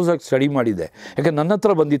ಭಾಳ ಕ್ಲೋಸಾಗಿ ಸ್ಟಡಿ ಮಾಡಿದ್ದೆ, ಯಾಕೆ ನನ್ನ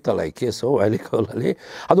ಹತ್ರ ಬಂದಿತ್ತಲ್ಲ ಈ ಕೇಸು ವ್ಯಾಲಿಕೋಲಲ್ಲಿ.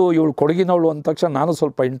 ಅದು ಇವಳು ಕೊಡಗಿನವಳು ಅಂದ ತಕ್ಷಣ ನಾನು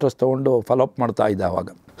ಸ್ವಲ್ಪ ಇಂಟ್ರೆಸ್ಟ್ ತೊಗೊಂಡು ಫಾಲೋಅಪ್ ಮಾಡ್ತಾ ಇದ್ದೆ ಆವಾಗ.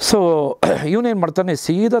 ಸೊ ಇವನೇನು ಮಾಡ್ತಾನೆ,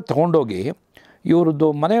 ಸೀದಾ ತೊಗೊಂಡೋಗಿ ಇವ್ರದ್ದು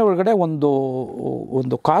ಮನೆ ಒಳಗಡೆ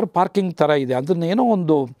ಒಂದು ಕಾರ್ ಪಾರ್ಕಿಂಗ್ ಥರ ಇದೆ, ಅದನ್ನೇನೋ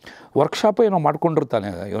ಒಂದು ವರ್ಕ್ಶಾಪ್ ಏನೋ ಮಾಡ್ಕೊಂಡಿರ್ತಾನೆ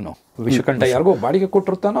ಇವನು ವಿಷಕಂಠ. ಯಾರಿಗೋ ಬಾಡಿಗೆ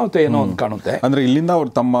ಕೊಟ್ಟಿರ್ತಾನೋ ಅಥವಾ ಏನೋ ಒಂದು ಕಾಣುತ್ತೆ. ಅಂದರೆ ಇಲ್ಲಿಂದ ಅವ್ರು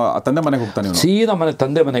ತಮ್ಮ ತಂದೆ ಮನೆಗೆ ಹೋಗ್ತಾನೆ, ಸೀದಾ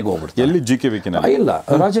ತಂದೆ ಮನೆಗೆ ಹೋಗ್ಬಿಡ್ತಾನೆ. ಎಲ್ಲಿ GKVK? ಇಲ್ಲ,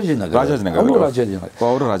 ರಾಜಾಜಿನಗರ.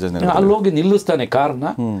 ಅಲ್ಲಿ ಹೋಗಿ ನಿಲ್ಲಿಸ್ತಾನೆ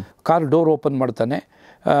ಕಾರ್ನ. ಕಾರ್ ಡೋರ್ ಓಪನ್ ಮಾಡ್ತಾನೆ.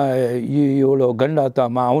 ಇವಳು ಗಂಡ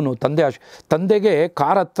ಅವನು ತಂದೆಗೆ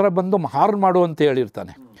ಕಾರ್ ಹತ್ರ ಬಂದು ಹಾರ್ನ್ ಮಾಡು ಅಂತ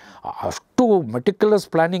ಹೇಳಿರ್ತಾನೆ. ಅಷ್ಟು ಮೆಟಿಕ್ಯುಲಸ್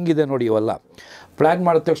ಪ್ಲ್ಯಾನಿಂಗ್ ಇದೆ ನೋಡಿ. ಇವೆಲ್ಲ ಪ್ಲ್ಯಾನ್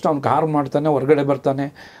ಮಾಡಿದ ತಕ್ಷಣ ಅವ್ನು ಹಾರ್ನ್ ಮಾಡ್ತಾನೆ, ಹೊರಗಡೆ ಬರ್ತಾನೆ,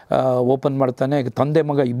 ಓಪನ್ ಮಾಡ್ತಾನೆ. ತಂದೆ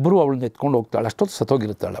ಮಗ ಇಬ್ಬರು ಅವಳನ್ನ ಎತ್ಕೊಂಡು ಹೋಗ್ತಾಳೆ. ಅಷ್ಟೊತ್ತು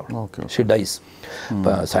ಸತ್ತೋಗಿರ್ತಾಳೆ ಅವಳು. She dies.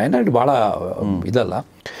 ಸೈನೈಡ್ ಭಾಳ ಇದಲ್ಲ.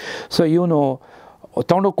 ಸೊ ಇವನು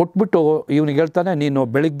ತೊಗೊಂಡೋಗಿ ಕೊಟ್ಬಿಟ್ಟು ಇವನಿಗೆ ಹೇಳ್ತಾನೆ, ನೀನು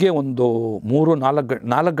ಬೆಳಿಗ್ಗೆ ಒಂದು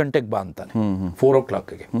 4 ಗಂಟೆಗೆ ಬಾ ಅಂತಾನೆ, 4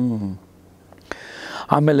 o'clockಗೆ.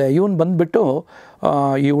 ಆಮೇಲೆ ಇವನು ಬಂದುಬಿಟ್ಟು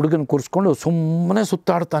ಈ ಹುಡುಗನ ಕೂರಿಸ್ಕೊಂಡು ಸುಮ್ಮನೆ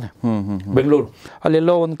ಸುತ್ತಾಡ್ತಾನೆ ಬೆಂಗಳೂರು.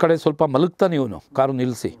 ಅಲ್ಲೆಲ್ಲೋ ಒಂದು ಕಡೆ ಸ್ವಲ್ಪ ಮಲಗ್ತಾನೆ ಇವನು, ಕಾರು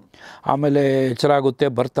ನಿಲ್ಲಿಸಿ. ಆಮೇಲೆ ಎಚ್ಚರ ಆಗುತ್ತೆ,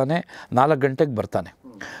 ಬರ್ತಾನೆ. 4 ಗಂಟೆಗೆ ಬರ್ತಾನೆ.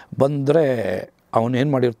 ಬಂದರೆ ಅವನೇನು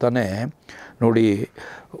ಮಾಡಿರ್ತಾನೆ ನೋಡಿ,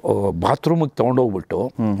 ಬಾತ್ರೂಮಿಗೆ ತೊಗೊಂಡೋಗ್ಬಿಟ್ಟು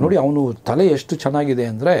ನೋಡಿ, ಅವನು ತಲೆ ಎಷ್ಟು ಚೆನ್ನಾಗಿದೆ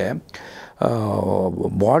ಅಂದರೆ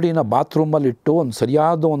ಬಾಡಿನ ಬಾತ್ರೂಮಲ್ಲಿಟ್ಟು ಒಂದು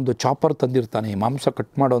ಸರಿಯಾದ ಒಂದು ಚಾಪರ್ ತಂದಿರ್ತಾನೆ. ಈ ಮಾಂಸ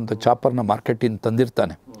ಕಟ್ ಮಾಡೋ ಒಂದು ಚಾಪರ್ನ ಮಾರ್ಕೆಟಿಂದ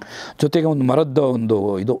ತಂದಿರ್ತಾನೆ. ಜೊತೆಗೆ ಒಂದು ಮರದ ಒಂದು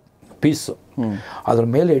ಇದು ಪೀಸು ಅದ್ರ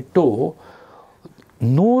ಮೇಲೆ ಇಟ್ಟು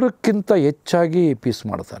 100ಕ್ಕಿಂತ ಹೆಚ್ಚಾಗಿ ಪೀಸ್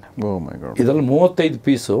ಮಾಡ್ತಾನೆ. ಇದರಲ್ಲಿ 35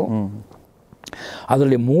 ಪೀಸು.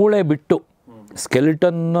 ಅದರಲ್ಲಿ ಮೂಳೆ ಬಿಟ್ಟು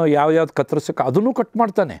ಸ್ಕೆಲಿಟನ್ ಯಾವ್ಯಾವ್ದು ಕತ್ತರಿಸೋಕೆ ಅದನ್ನು ಕಟ್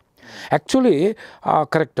ಮಾಡ್ತಾನೆ. Actually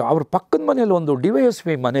correct. ಅವ್ರ ಪಕ್ಕದ ಮನೇಲಿ ಒಂದು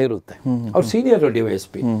DYSP ಮನೆ ಇರುತ್ತೆ, ಅವ್ರ ಸೀನಿಯರ್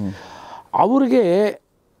DYSP. ಅವ್ರಿಗೆ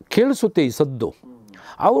ಕೇಳಿಸುತ್ತೆ ಈ ಸದ್ದು.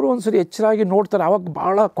 ಅವರು ಒಂದ್ಸರಿ ಎಚ್ಚರಾಗಿ ನೋಡ್ತಾರೆ. ಆವಾಗ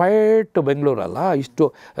ಭಾಳ ಕ್ವೈಟ್ ಬೆಂಗಳೂರಲ್ಲ, ಇಷ್ಟು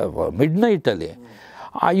ಮಿಡ್ನೈಟಲ್ಲಿ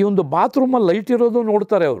ಈ ಒಂದು ಬಾತ್ರೂಮಲ್ಲಿ ಲೈಟ್ ಇರೋದು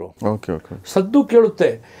ನೋಡ್ತಾರೆ ಅವರು. ಸದ್ದು ಕೇಳುತ್ತೆ,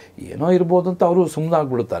 ಏನೋ ಇರ್ಬೋದು ಅಂತ ಅವರು ಸುಮ್ಮನೆ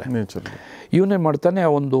ಆಗ್ಬಿಡ್ತಾರೆ. ಇವನೇನು ಮಾಡ್ತಾನೆ,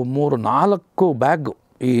 ಒಂದು 3-4 ಬ್ಯಾಗ್,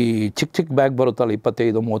 ಈ ಚಿಕ್ಕ ಬ್ಯಾಗ್ ಬರುತ್ತಲ್ಲ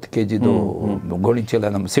 25-30 kgದು ಗೋಣಿ ಚೀಲ,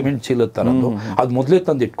 ನಮ್ಮ ಸಿಮೆಂಟ್ ಚೀಲದ ಥರದ್ದು, ಅದು ಮೊದಲೇ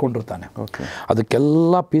ತಂದು ಇಟ್ಕೊಂಡಿರ್ತಾನೆ.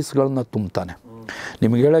 ಅದಕ್ಕೆಲ್ಲ ಪೀಸ್ಗಳನ್ನ ತುಂಬ್ತಾನೆ.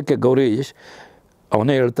 ನಿಮ್ಗೆ ಹೇಳೋಕ್ಕೆ ಗೌರೀಶ್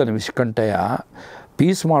ಅವನೇ ಹೇಳ್ತಾನೆ, ವಿಷಕಂಠಯ್ಯ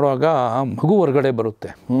ಪೀಸ್ ಮಾಡುವಾಗ ಮಗು ಹೊರಗಡೆ ಬರುತ್ತೆ,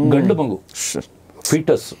 ಗಂಡು ಮಗು,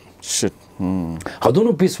 ಫೀಟಸ್,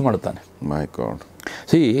 ಅದನ್ನು ಪೀಸ್ ಮಾಡ್ತಾನೆ.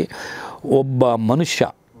 ಒಬ್ಬ ಮನುಷ್ಯ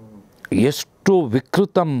ಎಷ್ಟು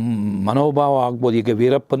ವಿಕೃತ ಮನೋಭಾವ ಆಗ್ಬೋದು. ಈಗ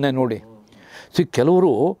ವೀರಪ್ಪನ್ನೇ ನೋಡಿ,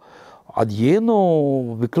 ಕೆಲವರು ಅದೇನು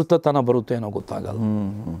ವಿಕೃತತನ ಬರುತ್ತೆ ಏನೋ ಗೊತ್ತಾಗಲ್ಲ.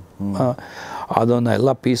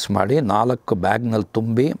 ಅದನ್ನೆಲ್ಲ ಪೀಸ್ ಮಾಡಿ 4 ಬ್ಯಾಗ್ನಲ್ಲಿ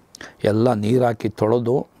ತುಂಬಿ ಎಲ್ಲ ನೀರು ಹಾಕಿ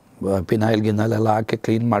ತೊಳೆದು ಪಿನಾಯಿಲ್ ಗಿನಾಯಿಲೆಲ್ಲ ಹಾಕಿ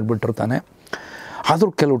ಕ್ಲೀನ್ ಮಾಡಿಬಿಟ್ಟಿರ್ತಾನೆ. ಆದರೂ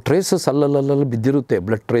ಕೆಲವು ಟ್ರೇಸಸ್ ಅಲ್ಲಲ್ಲಿ ಬಿದ್ದಿರುತ್ತೆ,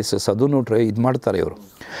 ಬ್ಲಡ್ ಟ್ರೇಸಸ್, ಅದನ್ನು ಇದು ಮಾಡ್ತಾರೆ ಇವರು.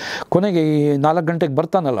 ಕೊನೆಗೆ ಈ 4 ಗಂಟೆಗೆ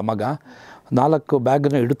ಬರ್ತಾನಲ್ಲ ಮಗ, 4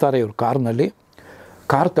 ಬ್ಯಾಗನ್ನ ಇಡ್ತಾರೆ ಇವರು ಕಾರ್ನಲ್ಲಿ.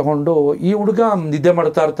 ಕಾರ್ ತಗೊಂಡು ಈ ಹುಡುಗ ನಿದ್ದೆ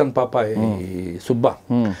ಮಾಡ್ತಾ ಇರ್ತಾನೆ ಪಾಪ, ಈ ಸುಬ್ಬ.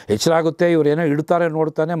 ಎಚ್ಚರ ಆಗುತ್ತೆ, ಇವ್ರು ಏನೋ ಇಡ್ತಾರೆ,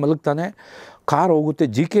 ನೋಡ್ತಾನೆ, ಮಲಗ್ತಾನೆ. ಕಾರ್ ಹೋಗುತ್ತೆ,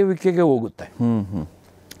 GKVKಗೆ ಹೋಗುತ್ತೆ.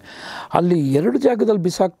 ಅಲ್ಲಿ 2 ಜಾಗದಲ್ಲಿ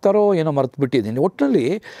ಬಿಸಾಕ್ತಾರೋ ಏನೋ ಮರೆತು ಬಿಟ್ಟಿದ್ದೀನಿ. ಒಟ್ಟಿನಲ್ಲಿ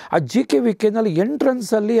ಆ GKVKನಲ್ಲಿ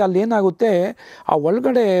ಎಂಟ್ರೆನ್ಸಲ್ಲಿ ಅಲ್ಲಿ ಏನಾಗುತ್ತೆ, ಆ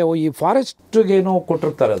ಒಳಗಡೆ ಈ ಫಾರೆಸ್ಟ್ಗೇನೋ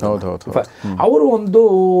ಕೊಟ್ಟಿರ್ತಾರೆ, ಅವರು ಒಂದು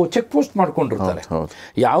ಚೆಕ್ ಪೋಸ್ಟ್ ಮಾಡ್ಕೊಂಡಿರ್ತಾರೆ.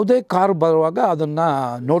 ಯಾವುದೇ ಕಾರ್ ಬರುವಾಗ ಅದನ್ನು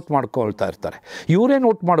ನೋಟ್ ಮಾಡ್ಕೊಳ್ತಾ ಇರ್ತಾರೆ. ಇವರೇ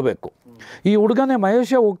ನೋಟ್ ಮಾಡಬೇಕು. ಈ ಹುಡುಗನೇ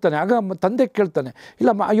ಮಹೇಶ ಹೋಗ್ತಾನೆ. ಆಗ ತಂದೆ ಕೇಳ್ತಾನೆ, ಇಲ್ಲ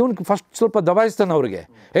ಇವನಿಗೆ ಫಸ್ಟ್ ಸ್ವಲ್ಪ ದಬಾಯಿಸ್ತಾನೆ ಅವ್ರಿಗೆ,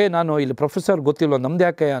 ನಾನು ಇಲ್ಲಿ ಪ್ರೊಫೆಸರ್ ಗೊತ್ತಿಲ್ಲ, ನಮ್ದು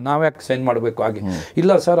ಯಾಕೆ, ನಾವ್ಯಾಕೆ ಸೈನ್ ಮಾಡಬೇಕು ಹಾಗೆ.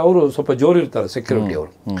 ಇಲ್ಲ ಸರ್, ಅವರು ಸ್ವಲ್ಪ ಜೋರು ಇರ್ತಾರೆ ಸೆಕ್ಯೂರಿಟಿ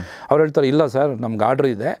ಅವರು. ಅವ್ರು ಹೇಳ್ತಾರೆ, ಇಲ್ಲ ಸರ್ ನಮ್ಗೆ ಆರ್ಡ್ರ್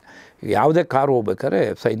ಇದೆ, ಯಾವುದೇ ಕಾರ್ ಹೋಗ್ಬೇಕಾದ್ರೆ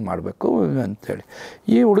ಸೈನ್ ಮಾಡಬೇಕು ಅಂಥೇಳಿ.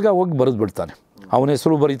 ಈ ಹುಡುಗ ಹೋಗಿ ಬರೆದು ಬಿಡ್ತಾನೆ. ಅವನ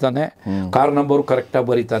ಹೆಸರು ಬರೀತಾನೆ, ಕಾರ್ ನಂಬರು ಕರೆಕ್ಟಾಗಿ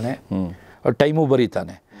ಬರೀತಾನೆ, ಟೈಮು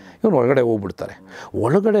ಬರೀತಾನೆ. ಇವನು ಒಳಗಡೆ ಹೋಗ್ಬಿಡ್ತಾರೆ.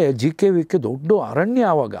 ಒಳಗಡೆ GKVK ದೊಡ್ಡ ಅರಣ್ಯ.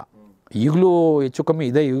 ಆವಾಗ ಈಗಲೂ ಹೆಚ್ಚು ಕಮ್ಮಿ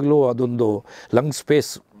ಇದೆ, ಈಗಲೂ ಅದೊಂದು ಲಂಗ್ ಸ್ಪೇಸ್,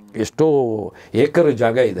 ಎಷ್ಟೋ ಏಕರ್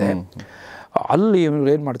ಜಾಗ ಇದೆ. ಅಲ್ಲಿ ಇವ್ರು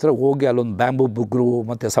ಏನು ಮಾಡ್ತಾರೆ, ಹೋಗಿ ಅಲ್ಲೊಂದು ಬ್ಯಾಂಬೂ ಬುಗ್ರು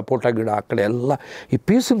ಮತ್ತು ಸಪೋಟ ಗಿಡ ಆ ಕಡೆ ಎಲ್ಲ ಈ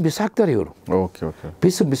ಪೀಸನ್ನು ಬಿಸಾಕ್ತಾರೆ ಇವರು.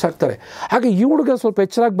 ಪೀಸನ್ನು ಬಿಸಾಕ್ತಾರೆ. ಹಾಗೆ ಈ ಹುಡುಗ ಸ್ವಲ್ಪ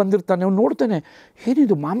ಎಚ್ಚರಾಗಿ ಬಂದಿರ್ತಾನೆ. ಅವ್ನು ನೋಡ್ತಾನೆ,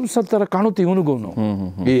 ಏನಿದು ಮಾಂಸ ಥರ ಕಾಣುತ್ತೆ ಇವನಿಗೂ,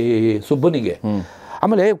 ಈ ಸುಬ್ಬನಿಗೆ.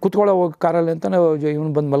 ಆಮೇಲೆ ಕುತ್ಕೊಳ್ಳೋ ಹೋಗಿ ಕಾರಲ್ಲಿ ಅಂತಾನೆ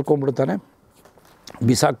ಇವನು ಬಂದು ಮಲ್ಕೊಂಡ್ಬಿಡ್ತಾನೆ.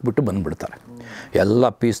 ಬಿಸಾಕ್ಬಿಟ್ಟು ಬಂದುಬಿಡ್ತಾರೆ. ಎಲ್ಲ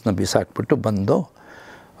ಪೀಸ್ನ ಬಿಸಾಕ್ಬಿಟ್ಟು ಬಂದು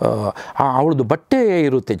ಅವಳದು ಬಟ್ಟೆ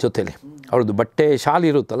ಇರುತ್ತೆ ಜೊತೆಲಿ, ಅವ್ರದ್ದು ಬಟ್ಟೆ ಶಾಲ್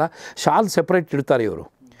ಇರುತ್ತಲ್ಲ, ಶಾಲ್ ಸೆಪ್ರೇಟ್ ಇಡ್ತಾರೆ ಇವರು,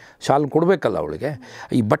 ಶಾಲ್ ಕೊಡಬೇಕಲ್ಲ ಅವಳಿಗೆ.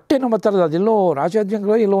 ಈ ಬಟ್ಟೆ ನಮ್ಮ ಥರದ ಅದೆಲ್ಲೋ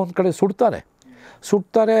ರಾಜ್ಯಾಧ್ಯಕ್ಷರು ಎಲ್ಲೋ ಒಂದು ಕಡೆ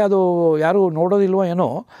ಸುಡ್ತಾರೆ, ಅದು ಯಾರು ನೋಡೋದಿಲ್ವೋ ಏನೋ.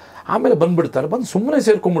 ಆಮೇಲೆ ಬಂದುಬಿಡ್ತಾರೆ, ಬಂದು ಸುಮ್ಮನೆ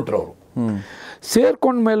ಸೇರ್ಕೊಂಡ್ಬಿಟ್ರು ಅವರು.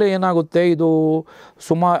 ಸೇರ್ಕೊಂಡ್ಮೇಲೆ ಏನಾಗುತ್ತೆ ಇದು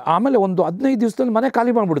ಆಮೇಲೆ ಒಂದು 15 ದಿವಸದಲ್ಲಿ ಮನೆ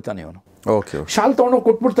ಖಾಲಿ ಮಾಡಿಬಿಡ್ತಾನೆ ಇವನು. ಶಾಲ್ ತೊಗೊಂಡೋಗಿ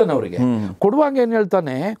ಕೊಟ್ಬಿಡ್ತಾನೆ ಅವರಿಗೆ. ಕೊಡುವಾಗ ಏನು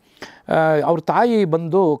ಹೇಳ್ತಾನೆ, ಅವ್ರ ತಾಯಿ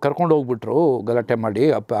ಬಂದು ಕರ್ಕೊಂಡು ಹೋಗ್ಬಿಟ್ರು ಗಲಾಟೆ ಮಾಡಿ,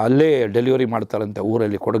 ಅಲ್ಲೇ ಡೆಲಿವರಿ ಮಾಡ್ತಾರಂತೆ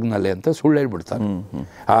ಊರಲ್ಲಿ ಕೊಡಗಿನಲ್ಲೇ ಅಂತ ಸುಳ್ಳು ಹೇಳ್ಬಿಡ್ತಾರೆ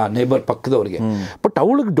ಆ ನೇಬರ್ ಪಕ್ಕದವ್ರಿಗೆ. ಬಟ್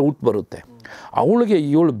ಅವಳಿಗೆ ಡೌಟ್ ಬರುತ್ತೆ, ಅವಳಿಗೆ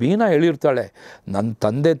ಇವಳು ಬೀನಾ ಹೇಳಿರ್ತಾಳೆ, ನನ್ನ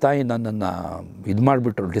ತಂದೆ ತಾಯಿ ನನ್ನನ್ನು ಇದು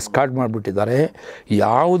ಮಾಡಿಬಿಟ್ರು, ಡಿಸ್ಕಾರ್ಡ್ ಮಾಡಿಬಿಟ್ಟಿದ್ದಾರೆ,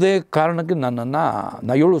 ಯಾವುದೇ ಕಾರಣಕ್ಕೆ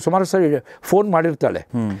ನನ್ನನ್ನು ಇವಳು ಸುಮಾರು ಸರಿ ಫೋನ್ ಮಾಡಿರ್ತಾಳೆ,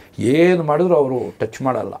 ಏನು ಮಾಡಿದ್ರು ಅವರು ಟಚ್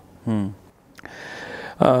ಮಾಡಲ್ಲ.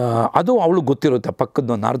 ಅದು ಅವಳಿಗೆ ಗೊತ್ತಿರುತ್ತೆ,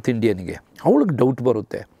 ಪಕ್ಕದ ನಾರ್ತ್ ಇಂಡಿಯನ್ಗೆ. ಅವಳಿಗೆ ಡೌಟ್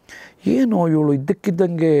ಬರುತ್ತೆ, ಏನು ಇವಳು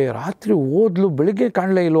ಇದ್ದಕ್ಕಿದ್ದಂಗೆ ರಾತ್ರಿ ಓದ್ಲು ಬೆಳಿಗ್ಗೆ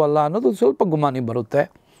ಕಾಣಲೇ ಇಲ್ವಲ್ಲ ಅನ್ನೋದು ಸ್ವಲ್ಪ ಗುಮಾನಿ ಬರುತ್ತೆ.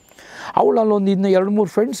 ಅವಳು ಅಲ್ಲೊಂದು ಇನ್ನು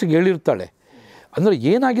 2-3 ಫ್ರೆಂಡ್ಸ್ಗೆ ಹೇಳಿರ್ತಾಳೆ, ಅಂದರೆ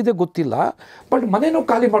ಏನಾಗಿದೆ ಗೊತ್ತಿಲ್ಲ, ಬಟ್ ಮನೇನೂ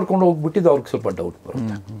ಖಾಲಿ ಮಾಡ್ಕೊಂಡು ಹೋಗ್ಬಿಟ್ಟಿದ್ದು ಅವ್ರಿಗೆ ಸ್ವಲ್ಪ ಡೌಟ್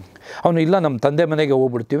ಬರುತ್ತೆ. ಅವನು ಇಲ್ಲ ನಮ್ಮ ತಂದೆ ಮನೆಗೆ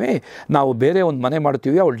ಹೋಗ್ಬಿಡ್ತೀವಿ, ನಾವು ಬೇರೆ ಒಂದು ಮನೆ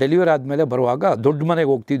ಮಾಡ್ತೀವಿ, ಅವಳು ಡೆಲಿವರಿ ಆದಮೇಲೆ ಬರುವಾಗ ದೊಡ್ಡ ಮನೆಗೆ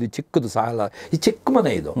ಹೋಗ್ತಿದ್ವಿ, ಚಿಕ್ಕದು ಸಾಲ, ಈ ಚಿಕ್ಕ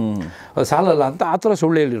ಮನೆ ಇದು ಸಾಲಲ್ಲ ಅಂತ ಆ ಥರ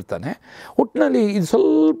ಸುಳ್ಳು ಹೇಳಿರ್ತಾನೆ. ಒಟ್ಟಿನಲ್ಲಿ ಇದು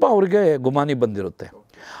ಸ್ವಲ್ಪ ಅವ್ರಿಗೆ ಗುಮಾನಿ ಬಂದಿರುತ್ತೆ.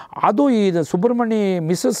 ಅದು ಈ ಸುಬ್ರಹ್ಮಣ್ಯ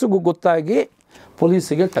ಮಿಸ್ಸಸ್ಗೂ ಗೊತ್ತಾಗಿ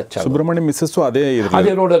ಪೊಲೀಸಿಗೆ ಟಚ್ ಆಗುತ್ತೆ. ಸುಬ್ರಹ್ಮಣ್ಯ ಮಿಸ್ಸಸ್ಸು ಅದೇ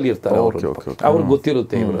ರೋಡಲ್ಲಿ ಇರ್ತಾರೆ, ಅವ್ರಿಗೆ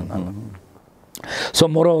ಗೊತ್ತಿರುತ್ತೆ ಇವರನ್ನು. ಸೊ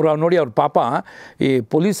ಮೊರೋರು ನೋಡಿ ಅವ್ರ ಪಾಪ ಈ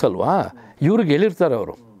ಪೊಲೀಸ್ ಅಲ್ವಾ, ಇವ್ರಿಗೆ ಹೇಳಿರ್ತಾರೆ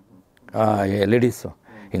ಅವರು ಲೇಡೀಸು,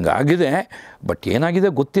 ಹಿಂಗಾಗಿದೆ, ಬಟ್ ಏನಾಗಿದೆ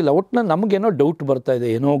ಗೊತ್ತಿಲ್ಲ, ಒಟ್ಟಿನಲ್ಲಿ ನಮಗೇನೋ ಡೌಟ್ ಬರ್ತಾಯಿದೆ,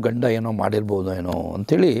 ಏನೋ ಗಂಡ ಏನೋ ಮಾಡಿರ್ಬೋದು ಏನೋ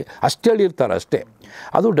ಅಂಥೇಳಿ ಅಷ್ಟು ಹೇಳಿರ್ತಾರೆ ಅಷ್ಟೇ.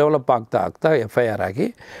 ಅದು ಡೆವಲಪ್ ಆಗ್ತಾ FIR ಆಗಿ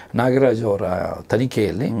ನಾಗರಾಜ್ ಅವರ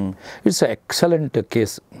ತನಿಖೆಯಲ್ಲಿ ಇಟ್ಸ್ ಎಕ್ಸಲೆಂಟ್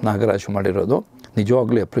ಕೇಸ್ ನಾಗರಾಜ್ ಮಾಡಿರೋದು,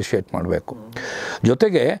 ನಿಜವಾಗ್ಲೂ ಅಪ್ರಿಷಿಯೇಟ್ ಮಾಡಬೇಕು.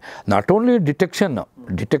 ಜೊತೆಗೆ ನಾಟ್ ಓನ್ಲಿ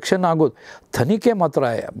ಡಿಟೆಕ್ಷನ್ ಆಗೋದು, ತನಿಖೆ ಮಾತ್ರ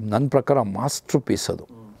ನನ್ನ ಪ್ರಕಾರ ಮಾಸ್ಟರ್ ಪೀಸ್ ಅದು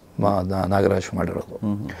ನಾಗರಾಜ್ ಮಾಡಿರೋದು.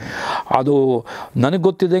 ಅದು ನನಗೆ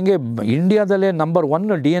ಗೊತ್ತಿದ್ದಂಗೆ ಇಂಡಿಯಾದಲ್ಲೇ ನಂಬರ್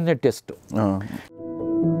 1 DNA ಟೆಸ್ಟ್